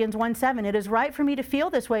Philippians 1:7, it is right for me to feel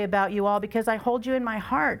this way about you all because I hold you in my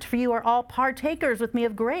heart, for you are all partakers with me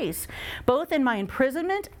of grace, both in my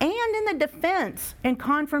imprisonment and in the defense and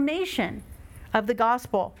confirmation of the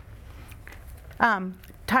gospel.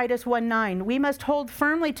 Titus 1:9, we must hold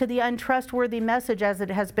firmly to the untrustworthy message as it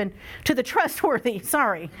has been, to the trustworthy,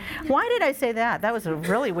 sorry. Why did I say that? That was a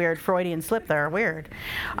really weird Freudian slip there, weird.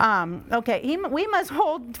 We must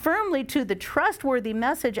hold firmly to the trustworthy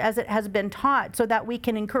message as it has been taught so that we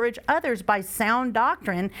can encourage others by sound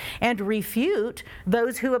doctrine and refute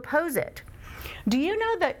those who oppose it. Do you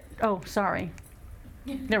know that, oh, sorry.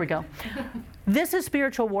 There we go. This is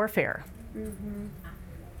spiritual warfare. Mm-hmm.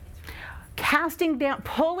 Casting down,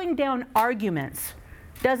 pulling down arguments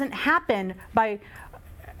doesn't happen by,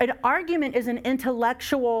 an argument is an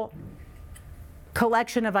intellectual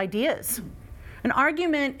collection of ideas. An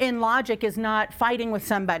argument in logic is not fighting with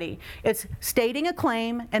somebody. It's stating a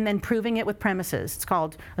claim and then proving it with premises. It's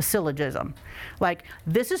called a syllogism. Like,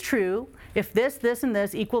 this is true. If this, this, and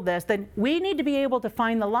this equal this, then we need to be able to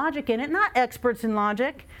find the logic in it, not experts in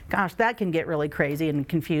logic. Gosh, that can get really crazy and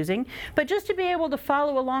confusing. But just to be able to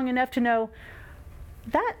follow along enough to know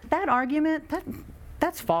that argument,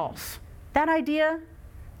 that's false. That idea,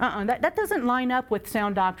 that doesn't line up with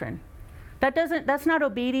sound doctrine. That's not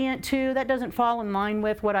obedient to, that doesn't fall in line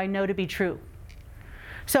with what I know to be true.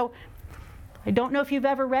 So I don't know if you've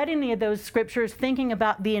ever read any of those scriptures thinking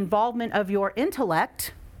about the involvement of your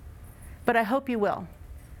intellect, but I hope you will.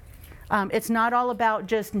 It's not all about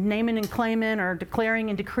just naming and claiming or declaring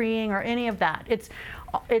and decreeing or any of that.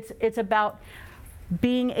 It's about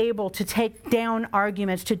being able to take down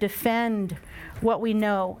arguments, to defend what we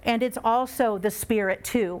know. And it's also the Spirit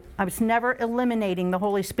too. I was never eliminating the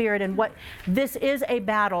Holy Spirit. And what this is a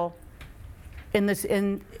battle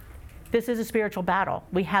this is a spiritual battle.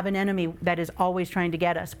 We have an enemy that is always trying to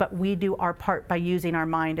get us, but we do our part by using our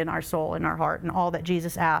mind and our soul and our heart and all that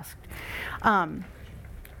Jesus asked.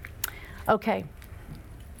 Okay.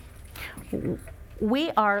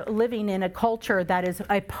 We are living in a culture that is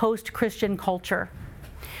a post-Christian culture.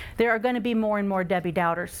 There are going to be more and more Debbie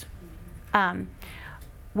Doubters.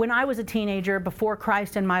 When I was a teenager, before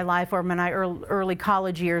Christ in my life, or in my early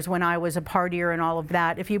college years when I was a partier and all of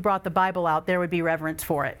that, if you brought the Bible out, there would be reverence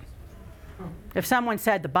for it. If someone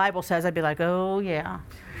said the Bible says, I'd be like, oh yeah.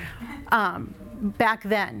 Back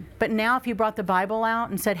then. But now if you brought the Bible out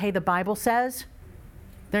and said, hey, the Bible says,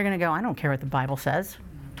 they're going to go, I don't care what the Bible says.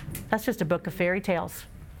 That's just a book of fairy tales.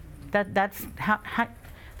 That's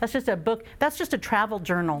just a book. That's just a travel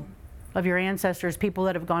journal of your ancestors, people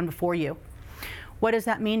that have gone before you. What does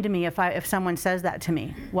that mean to me if someone says that to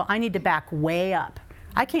me? Well, I need to back way up.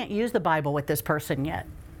 I can't use the Bible with this person yet.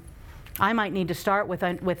 I might need to start with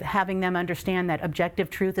having them understand that objective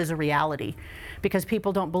truth is a reality, because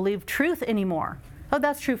people don't believe truth anymore. Oh,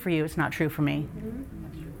 that's true for you. It's not true for me.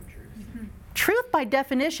 Mm-hmm. Truth, by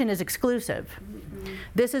definition, is exclusive. Mm-hmm.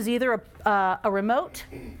 This is either a remote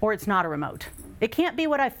or it's not a remote. It can't be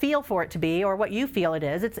what I feel for it to be or what you feel it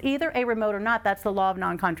is. It's either a remote or not. That's the law of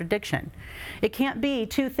non-contradiction. It can't be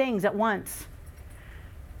two things at once.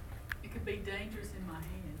 It could be dangerous in my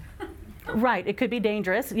hand. Right, it could be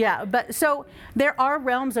dangerous, yeah. But so there are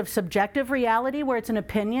realms of subjective reality where it's an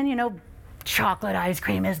opinion. You know, chocolate ice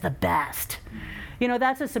cream is the best. You know,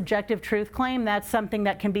 that's a subjective truth claim. That's something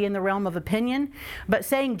that can be in the realm of opinion. But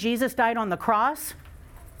saying Jesus died on the cross,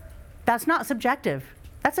 that's not subjective.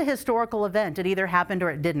 That's a historical event. It either happened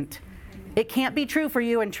or it didn't. It can't be true for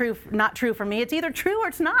you and not true for me. It's either true or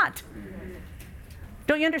it's not.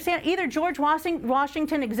 Don't you understand? Either George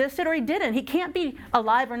Washington existed or he didn't. He can't be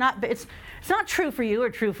alive or not. But it's not true for you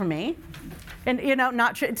or true for me. And, you know,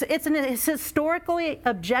 not true. It's historically,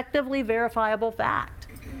 objectively verifiable fact.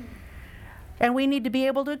 And we need to be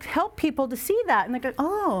able to help people to see that. And they go,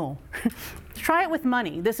 oh, try it with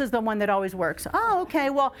money. This is the one that always works. Oh,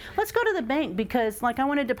 okay, well, let's go to the bank because, like, I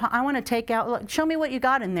want to take out, look, show me what you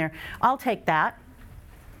got in there. I'll take that.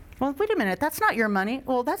 Well, wait a minute, that's not your money.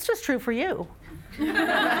 Well, that's just true for you. It's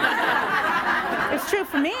true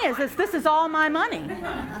for me. This is all my money.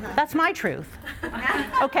 That's my truth.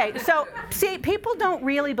 Okay, so see, people don't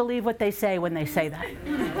really believe what they say when they say that.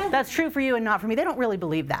 That's true for you and not for me. They don't really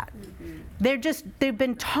believe that. They've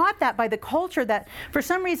been taught that by the culture that for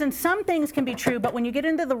some reason some things can be true, but when you get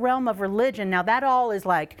into the realm of religion, now that all is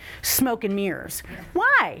like smoke and mirrors.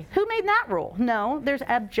 Why? Who made that rule? No, there's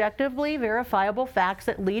objectively verifiable facts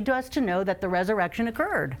that lead to us to know that the resurrection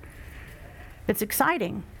occurred. It's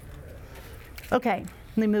exciting. Okay,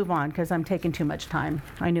 let me move on because I'm taking too much time.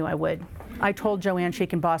 I knew I would. I told Joanne she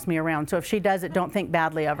can boss me around, so if she does it, don't think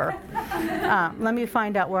badly of her. Let me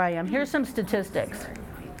find out where I am. Here's some statistics.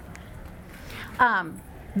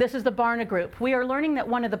 This is the Barna Group. We are learning that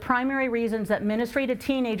one of the primary reasons that ministry to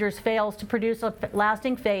teenagers fails to produce a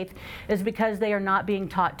lasting faith is because they are not being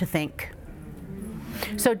taught to think.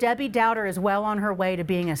 So Debbie Dowder is well on her way to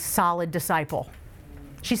being a solid disciple.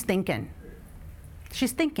 She's thinking.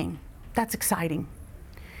 She's thinking. That's exciting.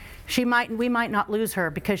 We might not lose her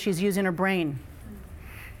because she's using her brain.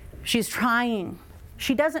 She's trying.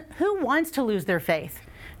 Who wants to lose their faith?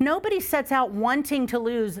 Nobody sets out wanting to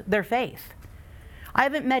lose their faith. I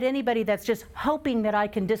haven't met anybody that's just hoping that I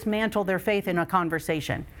can dismantle their faith in a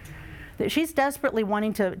conversation. She's desperately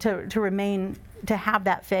wanting to have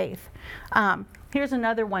that faith. Here's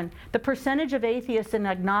another one. The percentage of atheists and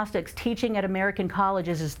agnostics teaching at American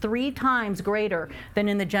colleges is 3 times greater than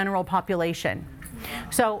in the general population.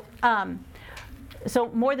 So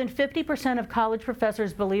more than 50% of college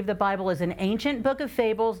professors believe the Bible is an ancient book of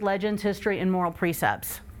fables, legends, history, and moral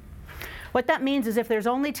precepts. What that means is if there's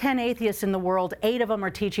only 10 atheists in the world, 8 of them are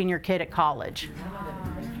teaching your kid at college.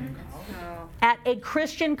 At a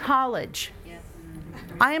Christian college.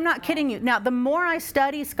 I am not kidding you. Now, the more I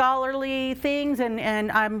study scholarly things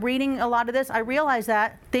and I'm reading a lot of this, I realize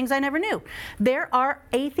that things I never knew. There are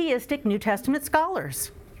atheistic New Testament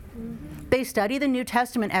scholars. They study the New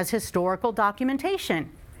Testament as historical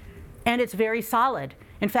documentation, and it's very solid.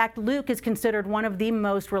 In fact, Luke is considered one of the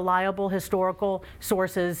most reliable historical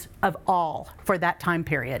sources of all for that time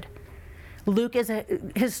period.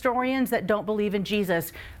 Historians that don't believe in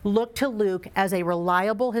Jesus look to Luke as a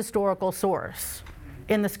reliable historical source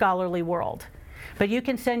in the scholarly world. But you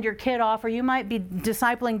can send your kid off, or you might be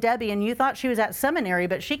discipling Debbie and you thought she was at seminary,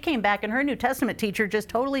 but she came back and her New Testament teacher just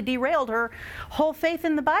totally derailed her whole faith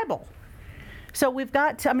in the Bible. So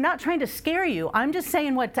I'm not trying to scare you, I'm just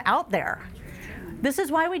saying what's out there. This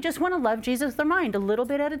is why we just want to love Jesus with our mind a little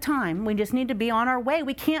bit at a time. We just need to be on our way.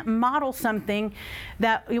 We can't model something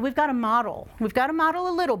that we've got to model. We've got to model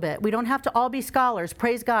a little bit. We don't have to all be scholars.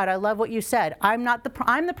 Praise God. I love what you said. I'm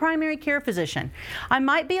the primary care physician. I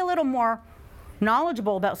might be a little more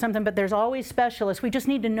knowledgeable about something, but there's always specialists. We just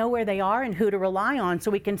need to know where they are and who to rely on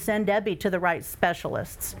so we can send Debbie to the right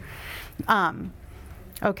specialists.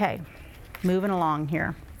 Okay, moving along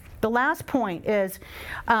here. The last point is,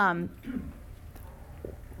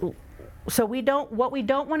 what we don't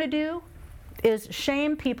want to do is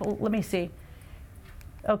shame people. Let me see.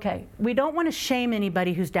 Okay, we don't want to shame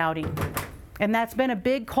anybody who's doubting. And that's been a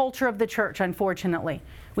big culture of the church, unfortunately.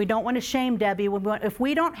 We don't want to shame Debbie. If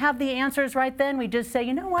we don't have the answers right then, we just say,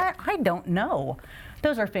 you know what, I don't know.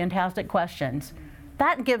 Those are fantastic questions.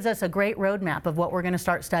 That gives us a great roadmap of what we're going to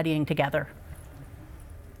start studying together.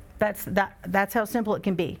 That's how simple it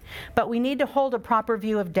can be. But we need to hold a proper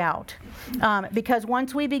view of doubt. Because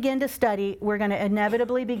once we begin to study, we're going to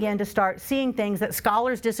inevitably begin to start seeing things that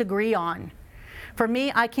scholars disagree on. For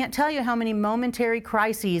me, I can't tell you how many momentary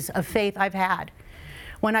crises of faith I've had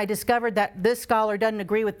when I discovered that this scholar doesn't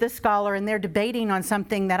agree with this scholar and they're debating on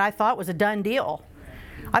something that I thought was a done deal.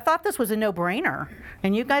 I thought this was a no-brainer.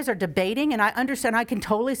 And you guys are debating, and I understand, I can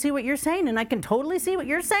totally see what you're saying, and I can totally see what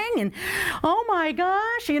you're saying, and oh my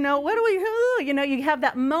gosh, what do we, you have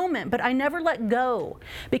that moment, but I never let go.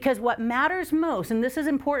 Because what matters most, and this is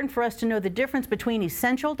important for us to know the difference between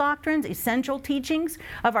essential doctrines, essential teachings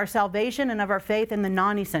of our salvation and of our faith, and the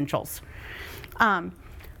non-essentials.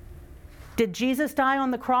 Did Jesus die on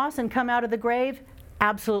the cross and come out of the grave?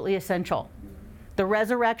 Absolutely essential. The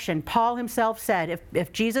resurrection, Paul himself said,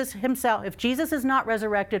 if Jesus is not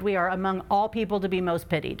resurrected, we are among all people to be most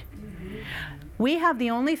pitied. Mm-hmm. We have the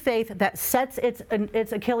only faith that sets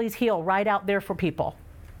its Achilles heel right out there for people.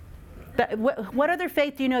 What other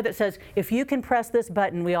faith do you know that says, if you can press this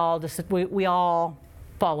button, we all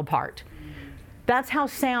fall apart? That's how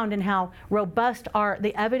sound and how robust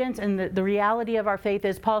the evidence and the reality of our faith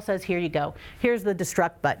is. Paul says, here you go. Here's the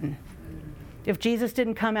destruct button. If Jesus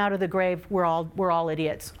didn't come out of the grave, we're all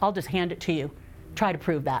idiots. I'll just hand it to you. Try to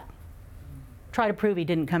prove that. Try to prove he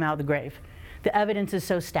didn't come out of the grave. The evidence is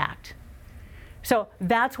so stacked. So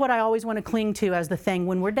that's what I always want to cling to as the thing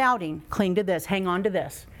when we're doubting. Cling to this. Hang on to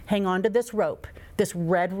this. Hang on to this rope, this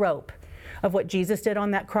red rope of what Jesus did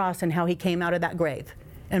on that cross and how he came out of that grave.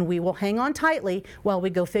 And we will hang on tightly while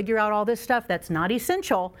we go figure out all this stuff that's not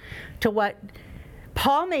essential to what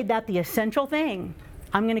Paul made that the essential thing.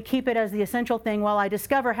 I'm going to keep it as the essential thing while I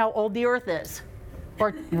discover how old the earth is,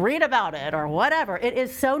 or read about it, or whatever. It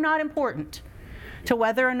is so not important to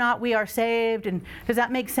whether or not we are saved. And does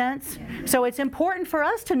that make sense? Yeah. So it's important for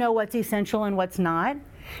us to know what's essential and what's not.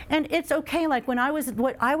 And it's okay. Like what I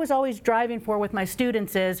was always driving for with my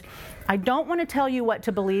students is, I don't want to tell you what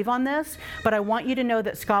to believe on this, but I want you to know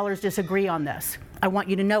that scholars disagree on this. I want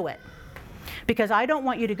you to know it. Because I don't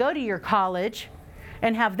want you to go to your college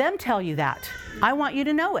and have them tell you that. I want you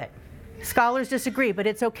to know it. Scholars disagree, but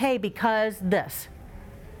it's okay because this.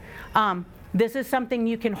 This is something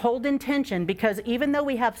you can hold in tension, because even though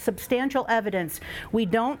we have substantial evidence, we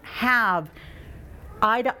don't have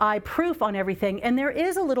eye-to-eye proof on everything, and there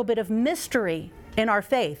is a little bit of mystery in our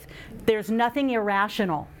faith. There's nothing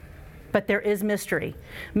irrational, but there is mystery.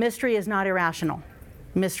 Mystery is not irrational.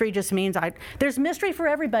 Mystery just means there's mystery for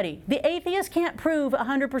everybody. The atheist can't prove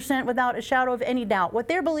 100% without a shadow of any doubt what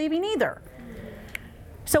they're believing either.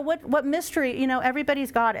 So what mystery,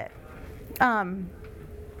 everybody's got it.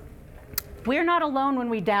 We're not alone when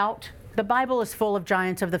we doubt. The Bible is full of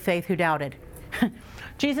giants of the faith who doubted.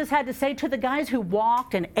 Jesus had to say to the guys who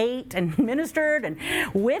walked and ate and ministered and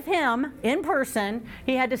with him in person,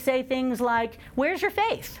 he had to say things like, where's your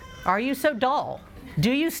faith? Are you so dull?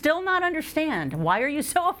 Do you still not understand? Why are you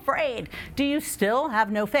so afraid? Do you still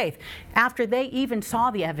have no faith? After they even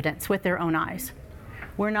saw the evidence with their own eyes.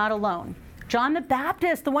 We're not alone. John the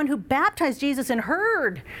Baptist, the one who baptized Jesus and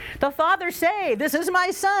heard the Father say, this is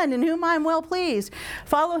my Son in whom I'm well pleased.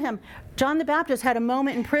 Follow him. John the Baptist had a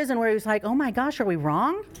moment in prison where he was like, oh my gosh, are we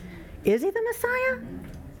wrong? Is he the Messiah?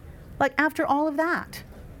 Like after all of that.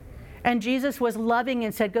 And Jesus was loving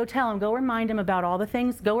and said, go tell him, go remind him about all the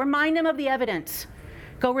things. Go remind him of the evidence.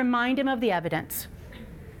 Go remind him of the evidence.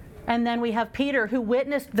 And then we have Peter, who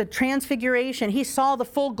witnessed the transfiguration. He saw the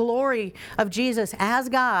full glory of Jesus as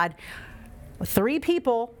God. 3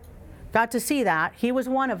 people got to see that. He was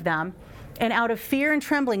one of them. And out of fear and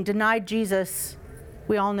trembling denied Jesus.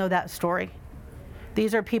 We all know that story.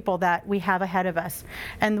 These are people that we have ahead of us.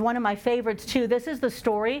 And one of my favorites too, this is the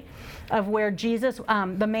story of where Jesus,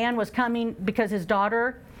 the man was coming because his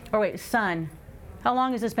son, how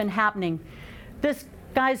long has this been happening? This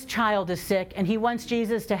guy's child is sick and he wants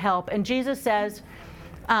Jesus to help. And Jesus says,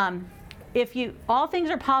 all things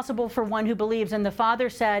are possible for one who believes. And the father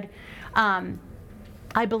said,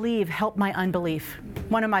 I believe, help my unbelief.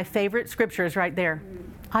 One of my favorite scriptures right there.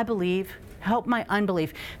 I believe, help my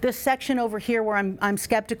unbelief. This section over here where I'm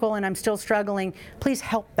skeptical and I'm still struggling, please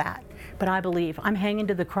help that. But I believe. I'm hanging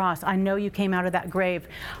to the cross. I know you came out of that grave.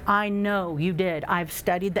 I know you did. I've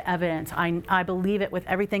studied the evidence. I believe it with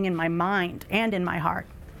everything in my mind and in my heart.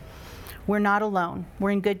 We're not alone.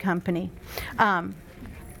 We're in good company.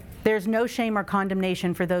 There's no shame or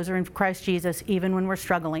condemnation for those who are in Christ Jesus, even when we're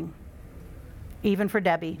struggling. Even for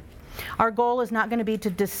Debbie. Our goal is not going to be to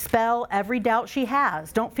dispel every doubt she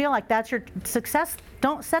has. Don't feel like that's your success.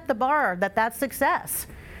 Don't set the bar that that's success.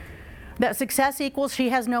 That success equals she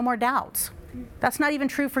has no more doubts. That's not even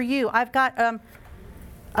true for you. I've got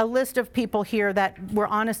a list of people here that were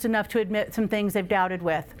honest enough to admit some things they've doubted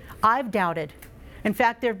with. I've doubted. In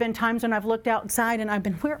fact, there have been times when I've looked outside and I've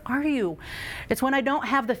been, where are you? It's when I don't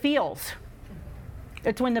have the feels.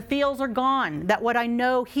 It's when the feels are gone that what I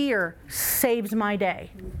know here saves my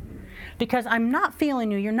day. Because I'm not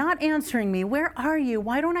feeling you. You're not answering me. Where are you?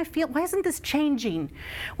 Why don't I feel? Why isn't this changing?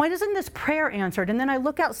 Why isn't this prayer answered? And then I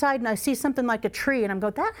look outside and I see something like a tree and I'm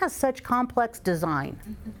going, that has such complex design.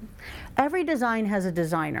 Every design has a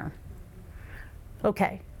designer.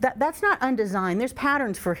 Okay, that's not undesigned. There's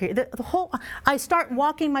patterns for here. I start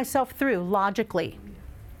walking myself through logically,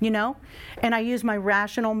 and I use my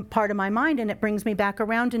rational part of my mind and it brings me back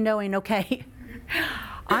around to knowing, okay,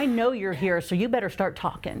 I know you're here, so you better start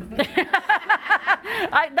talking.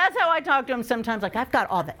 That's how I talk to him sometimes. Like, I've got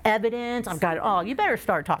all the evidence. I've got it all. You better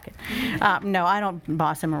start talking. No, I don't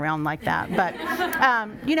boss him around like that. But,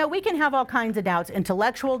 we can have all kinds of doubts.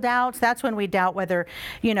 Intellectual doubts, that's when we doubt whether,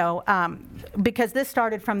 because this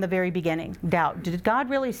started from the very beginning. Doubt. Did God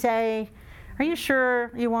really say, are you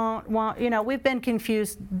sure you won't? We've been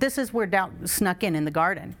confused. This is where doubt snuck in the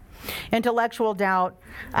garden. Intellectual doubt.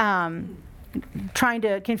 Trying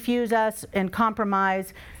to confuse us and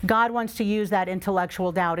compromise. God wants to use that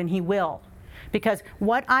intellectual doubt, and he will. Because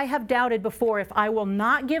what I have doubted before, if I will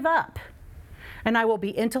not give up, and I will be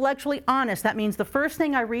intellectually honest, that means the first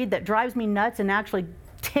thing I read that drives me nuts and actually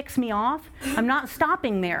ticks me off, I'm not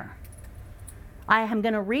stopping there. I am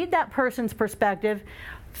going to read that person's perspective,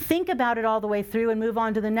 think about it all the way through, and move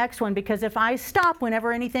on to the next one. Because if I stop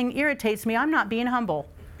whenever anything irritates me, I'm not being humble,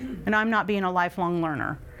 and I'm not being a lifelong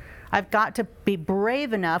learner. I've got to be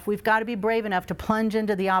brave enough, we've got to be brave enough to plunge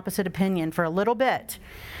into the opposite opinion for a little bit,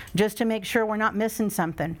 just to make sure we're not missing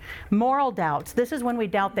something. Moral doubts. This is when we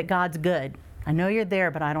doubt that God's good. I know you're there,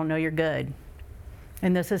 but I don't know you're good.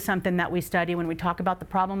 And this is something that we study when we talk about the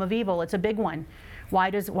problem of evil. It's a big one. Why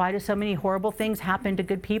do so many horrible things happen to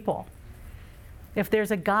good people? If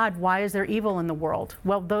there's a God, why is there evil in the world?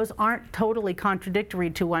 Well, those aren't totally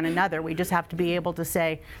contradictory to one another. We just have to be able to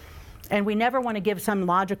say, and we never want to give some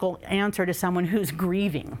logical answer to someone who's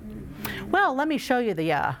grieving. Well, let me show you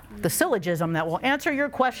the syllogism that will answer your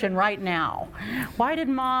question right now. Why did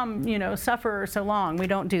mom, suffer so long? We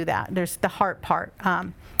don't do that. There's the heart part.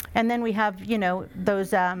 And then we have,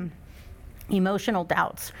 those emotional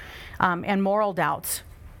doubts and moral doubts.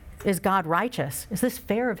 Is God righteous? Is this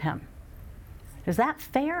fair of him? Is that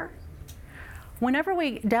fair? Whenever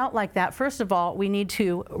we doubt like that, first of all, we need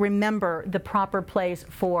to remember the proper place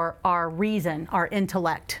for our reason, our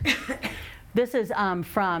intellect. This is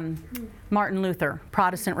from Martin Luther,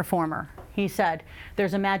 Protestant reformer. He said,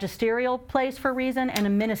 there's a magisterial place for reason and a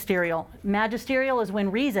ministerial. Magisterial is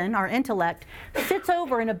when reason, our intellect, sits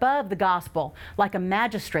over and above the gospel like a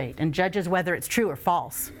magistrate and judges whether it's true or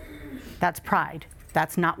false. That's pride.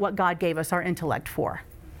 That's not what God gave us our intellect for.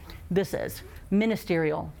 This is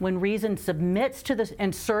ministerial, when reason submits to this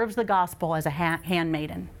and serves the gospel as a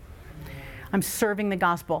handmaiden. I'm serving the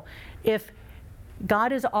gospel. If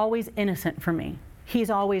God is always innocent for me, he's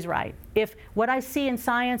always right. If what I see in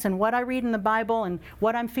science and what I read in the Bible and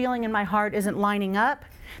what I'm feeling in my heart isn't lining up,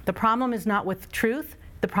 the problem is not with truth,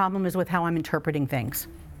 the problem is with how I'm interpreting things.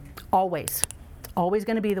 Always. It's always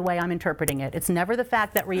going to be the way I'm interpreting it. It's never the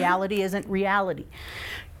fact that reality isn't reality.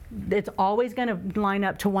 It's always going to line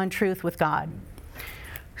up to one truth with God.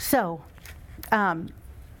 So,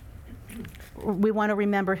 we want to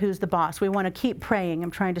remember who's the boss. We want to keep praying.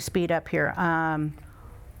 I'm trying to speed up here.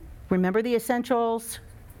 Remember the essentials.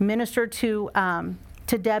 Minister to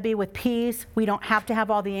Debbie with peace. We don't have to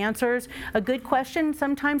have all the answers. A good question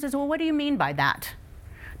sometimes is, well, what do you mean by that?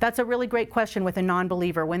 That's a really great question with a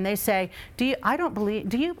non-believer. When they say, you don't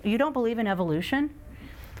believe in evolution?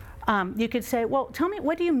 You could say, well, tell me,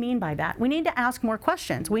 what do you mean by that? We need to ask more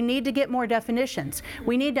questions. We need to get more definitions.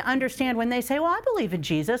 We need to understand when they say, well, I believe in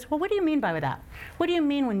Jesus. Well, what do you mean by that? What do you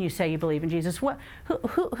mean when you say you believe in Jesus?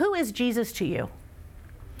 Who is Jesus to you?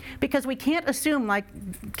 Because we can't assume, like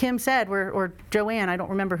Kim said, or Joanne, I don't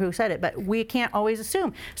remember who said it, but we can't always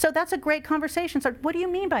assume. So that's a great conversation. So what do you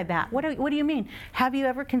mean by that? What do you mean? Have you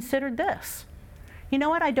ever considered this? You know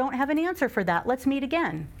what? I don't have an answer for that. Let's meet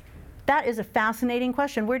again. That is a fascinating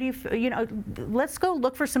question. Where do let's go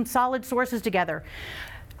look for some solid sources together.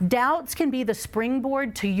 Doubts can be the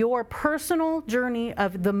springboard to your personal journey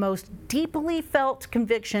of the most deeply felt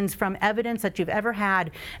convictions from evidence that you've ever had.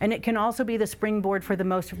 And it can also be the springboard for the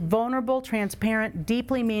most vulnerable, transparent,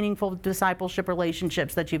 deeply meaningful discipleship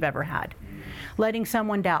relationships that you've ever had. Letting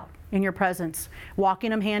someone doubt in your presence, walking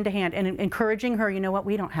them hand to hand and encouraging her, you know what,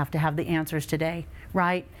 we don't have to have the answers today,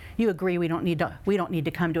 right? You agree we don't need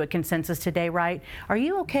to come to a consensus today, right? Are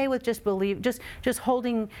you okay with just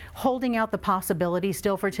holding out the possibility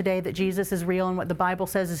still for today that Jesus is real and what the Bible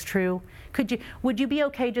says is true? Would you be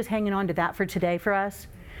okay just hanging on to that for today for us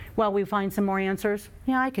while we find some more answers?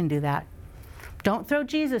 Yeah, I can do that. Don't throw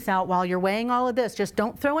Jesus out while you're weighing all of this. Just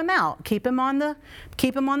don't throw him out. Keep him on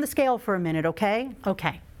the scale for a minute, okay?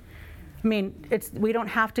 Okay. I mean, we don't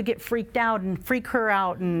have to get freaked out and freak her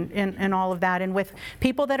out and all of that. And with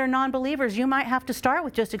people that are non-believers, you might have to start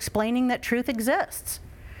with just explaining that truth exists.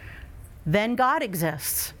 Then God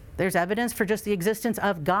exists. There's evidence for just the existence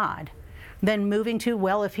of God. Then moving to,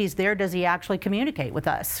 well, if he's there, does he actually communicate with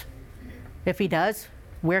us? If he does,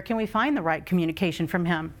 where can we find the right communication from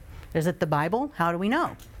him? Is it the Bible? How do we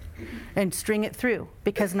know? And string it through,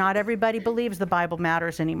 because not everybody believes the Bible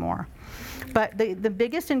matters anymore. But the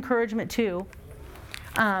biggest encouragement too,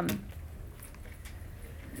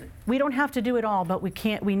 we don't have to do it all, but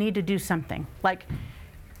we need to do something. Like,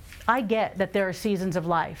 I get that there are seasons of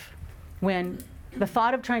life when the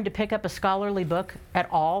thought of trying to pick up a scholarly book at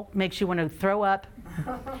all makes you want to throw up,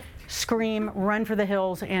 scream, run for the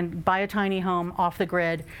hills, and buy a tiny home off the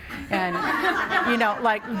grid. And,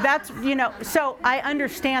 so I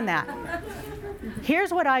understand that.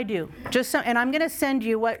 Here's what I do. And I'm going to send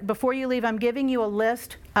you before you leave, I'm giving you a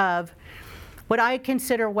list of what I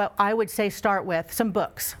consider what I would say start with, some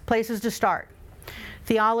books, places to start.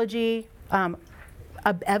 Theology,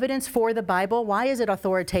 evidence for the Bible. Why is it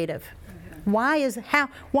authoritative? Why?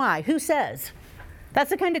 Who says? That's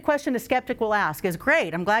the kind of question a skeptic will ask is,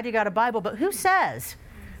 great, I'm glad you got a Bible, but who says?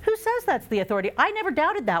 Who says that's the authority? I never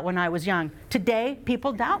doubted that when I was young. Today,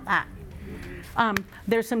 people doubt that.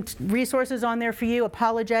 There's some resources on there for you,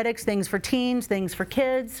 apologetics, things for teens, things for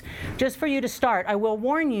kids, just for you to start. I will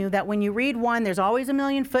warn you that when you read one, there's always a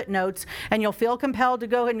million footnotes, and you'll feel compelled to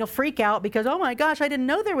go and you'll freak out because, oh my gosh, I didn't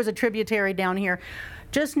know there was a tributary down here.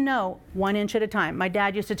 Just know 1 inch at a time. My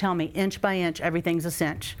dad used to tell me, inch by inch, everything's a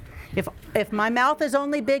cinch. If my mouth is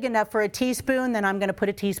only big enough for a teaspoon, then I'm going to put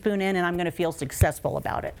a teaspoon in and I'm going to feel successful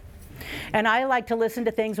about it. And I like to listen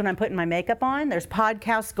to things when I'm putting my makeup on. There's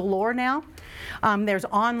podcasts galore now. There's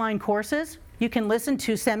online courses. You can listen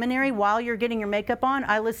to seminary while you're getting your makeup on.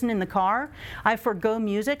 I listen in the car. I forgo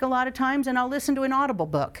music a lot of times, and I'll listen to an Audible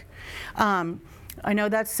book. I know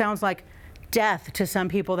that sounds like death to some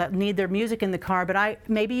people that need their music in the car, but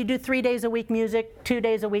maybe you do 3 days a week music, 2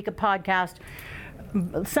 days a week a podcast,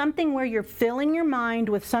 something where you're filling your mind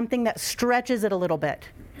with something that stretches it a little bit.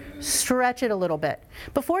 Stretch it a little bit.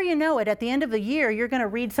 Before you know it, at the end of the year, you're going to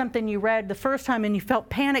read something you read the first time and you felt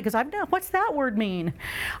panic because what's that word mean?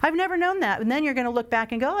 I've never known that. And then you're going to look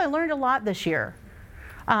back and go, I learned a lot this year.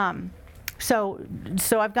 So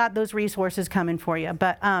I've got those resources coming for you.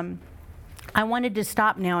 But I wanted to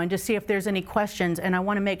stop now and just see if there's any questions, and I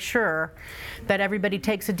want to make sure that everybody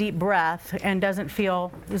takes a deep breath and doesn't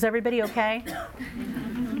feel, is everybody okay?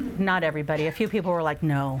 Not everybody. A few people were like,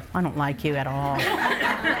 no, I don't like you at all.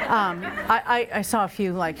 I saw a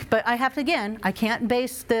few but I have to, again, I can't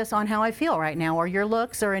base this on how I feel right now or your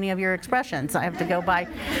looks or any of your expressions. I have to go by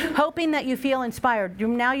hoping that you feel inspired.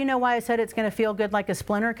 Now you know why I said it's going to feel good like a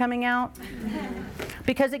splinter coming out?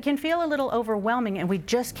 Because it can feel a little overwhelming, and we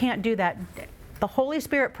just can't do that. The Holy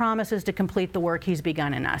Spirit promises to complete the work He's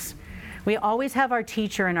begun in us. We always have our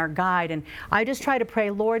teacher and our guide, and I just try to pray,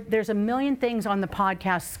 Lord, there's a million things on the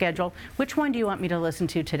podcast schedule. Which one do you want me to listen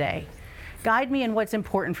to today? Guide me in what's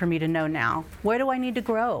important for me to know now. Where do I need to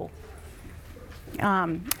grow?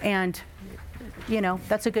 And,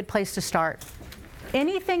 that's a good place to start.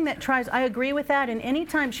 Anything that tries, I agree with that, and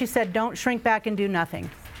anytime she said, don't shrink back and do nothing.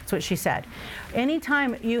 That's what she said.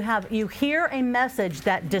 Anytime you hear a message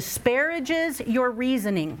that disparages your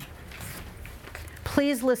reasoning,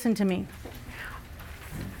 please listen to me.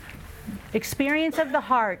 Experience of the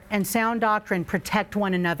heart and sound doctrine protect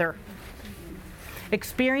one another.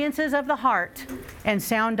 Experiences of the heart and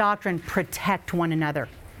sound doctrine protect one another.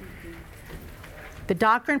 The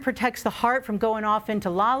doctrine protects the heart from going off into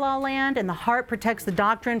la-la land, and the heart protects the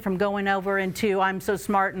doctrine from going over into I'm so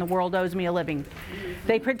smart and the world owes me a living.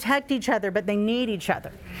 They protect each other, but they need each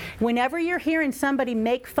other. Whenever you're hearing somebody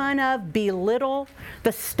make fun of, belittle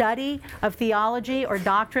the study of theology or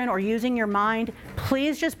doctrine or using your mind,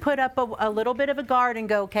 please just put up a little bit of a guard and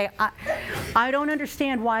go, okay, I don't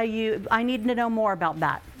understand why I need to know more about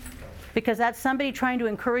that. Because that's somebody trying to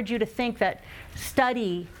encourage you to think that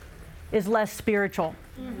study is less spiritual.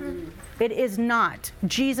 Mm-hmm. It is not.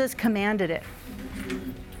 Jesus commanded it.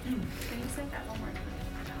 Can you say that one more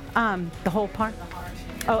time? The whole part?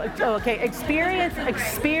 Oh, okay.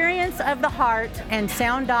 Experience of the heart and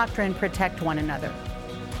sound doctrine protect one another.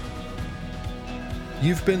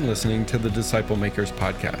 You've been listening to the Disciple Makers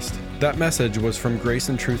podcast. That message was from Grace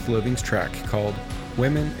and Truth Living's track called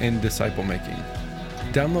Women in Disciple Making.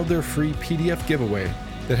 Download their free PDF giveaway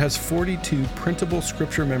that has 42 printable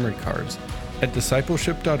scripture memory cards at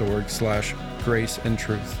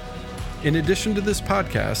discipleship.org/graceandtruth. In addition to this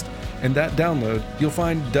podcast and that download, you'll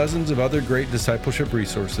find dozens of other great discipleship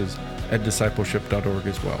resources at discipleship.org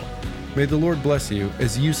as well. May the Lord bless you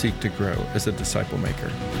as you seek to grow as a disciple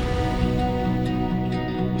maker.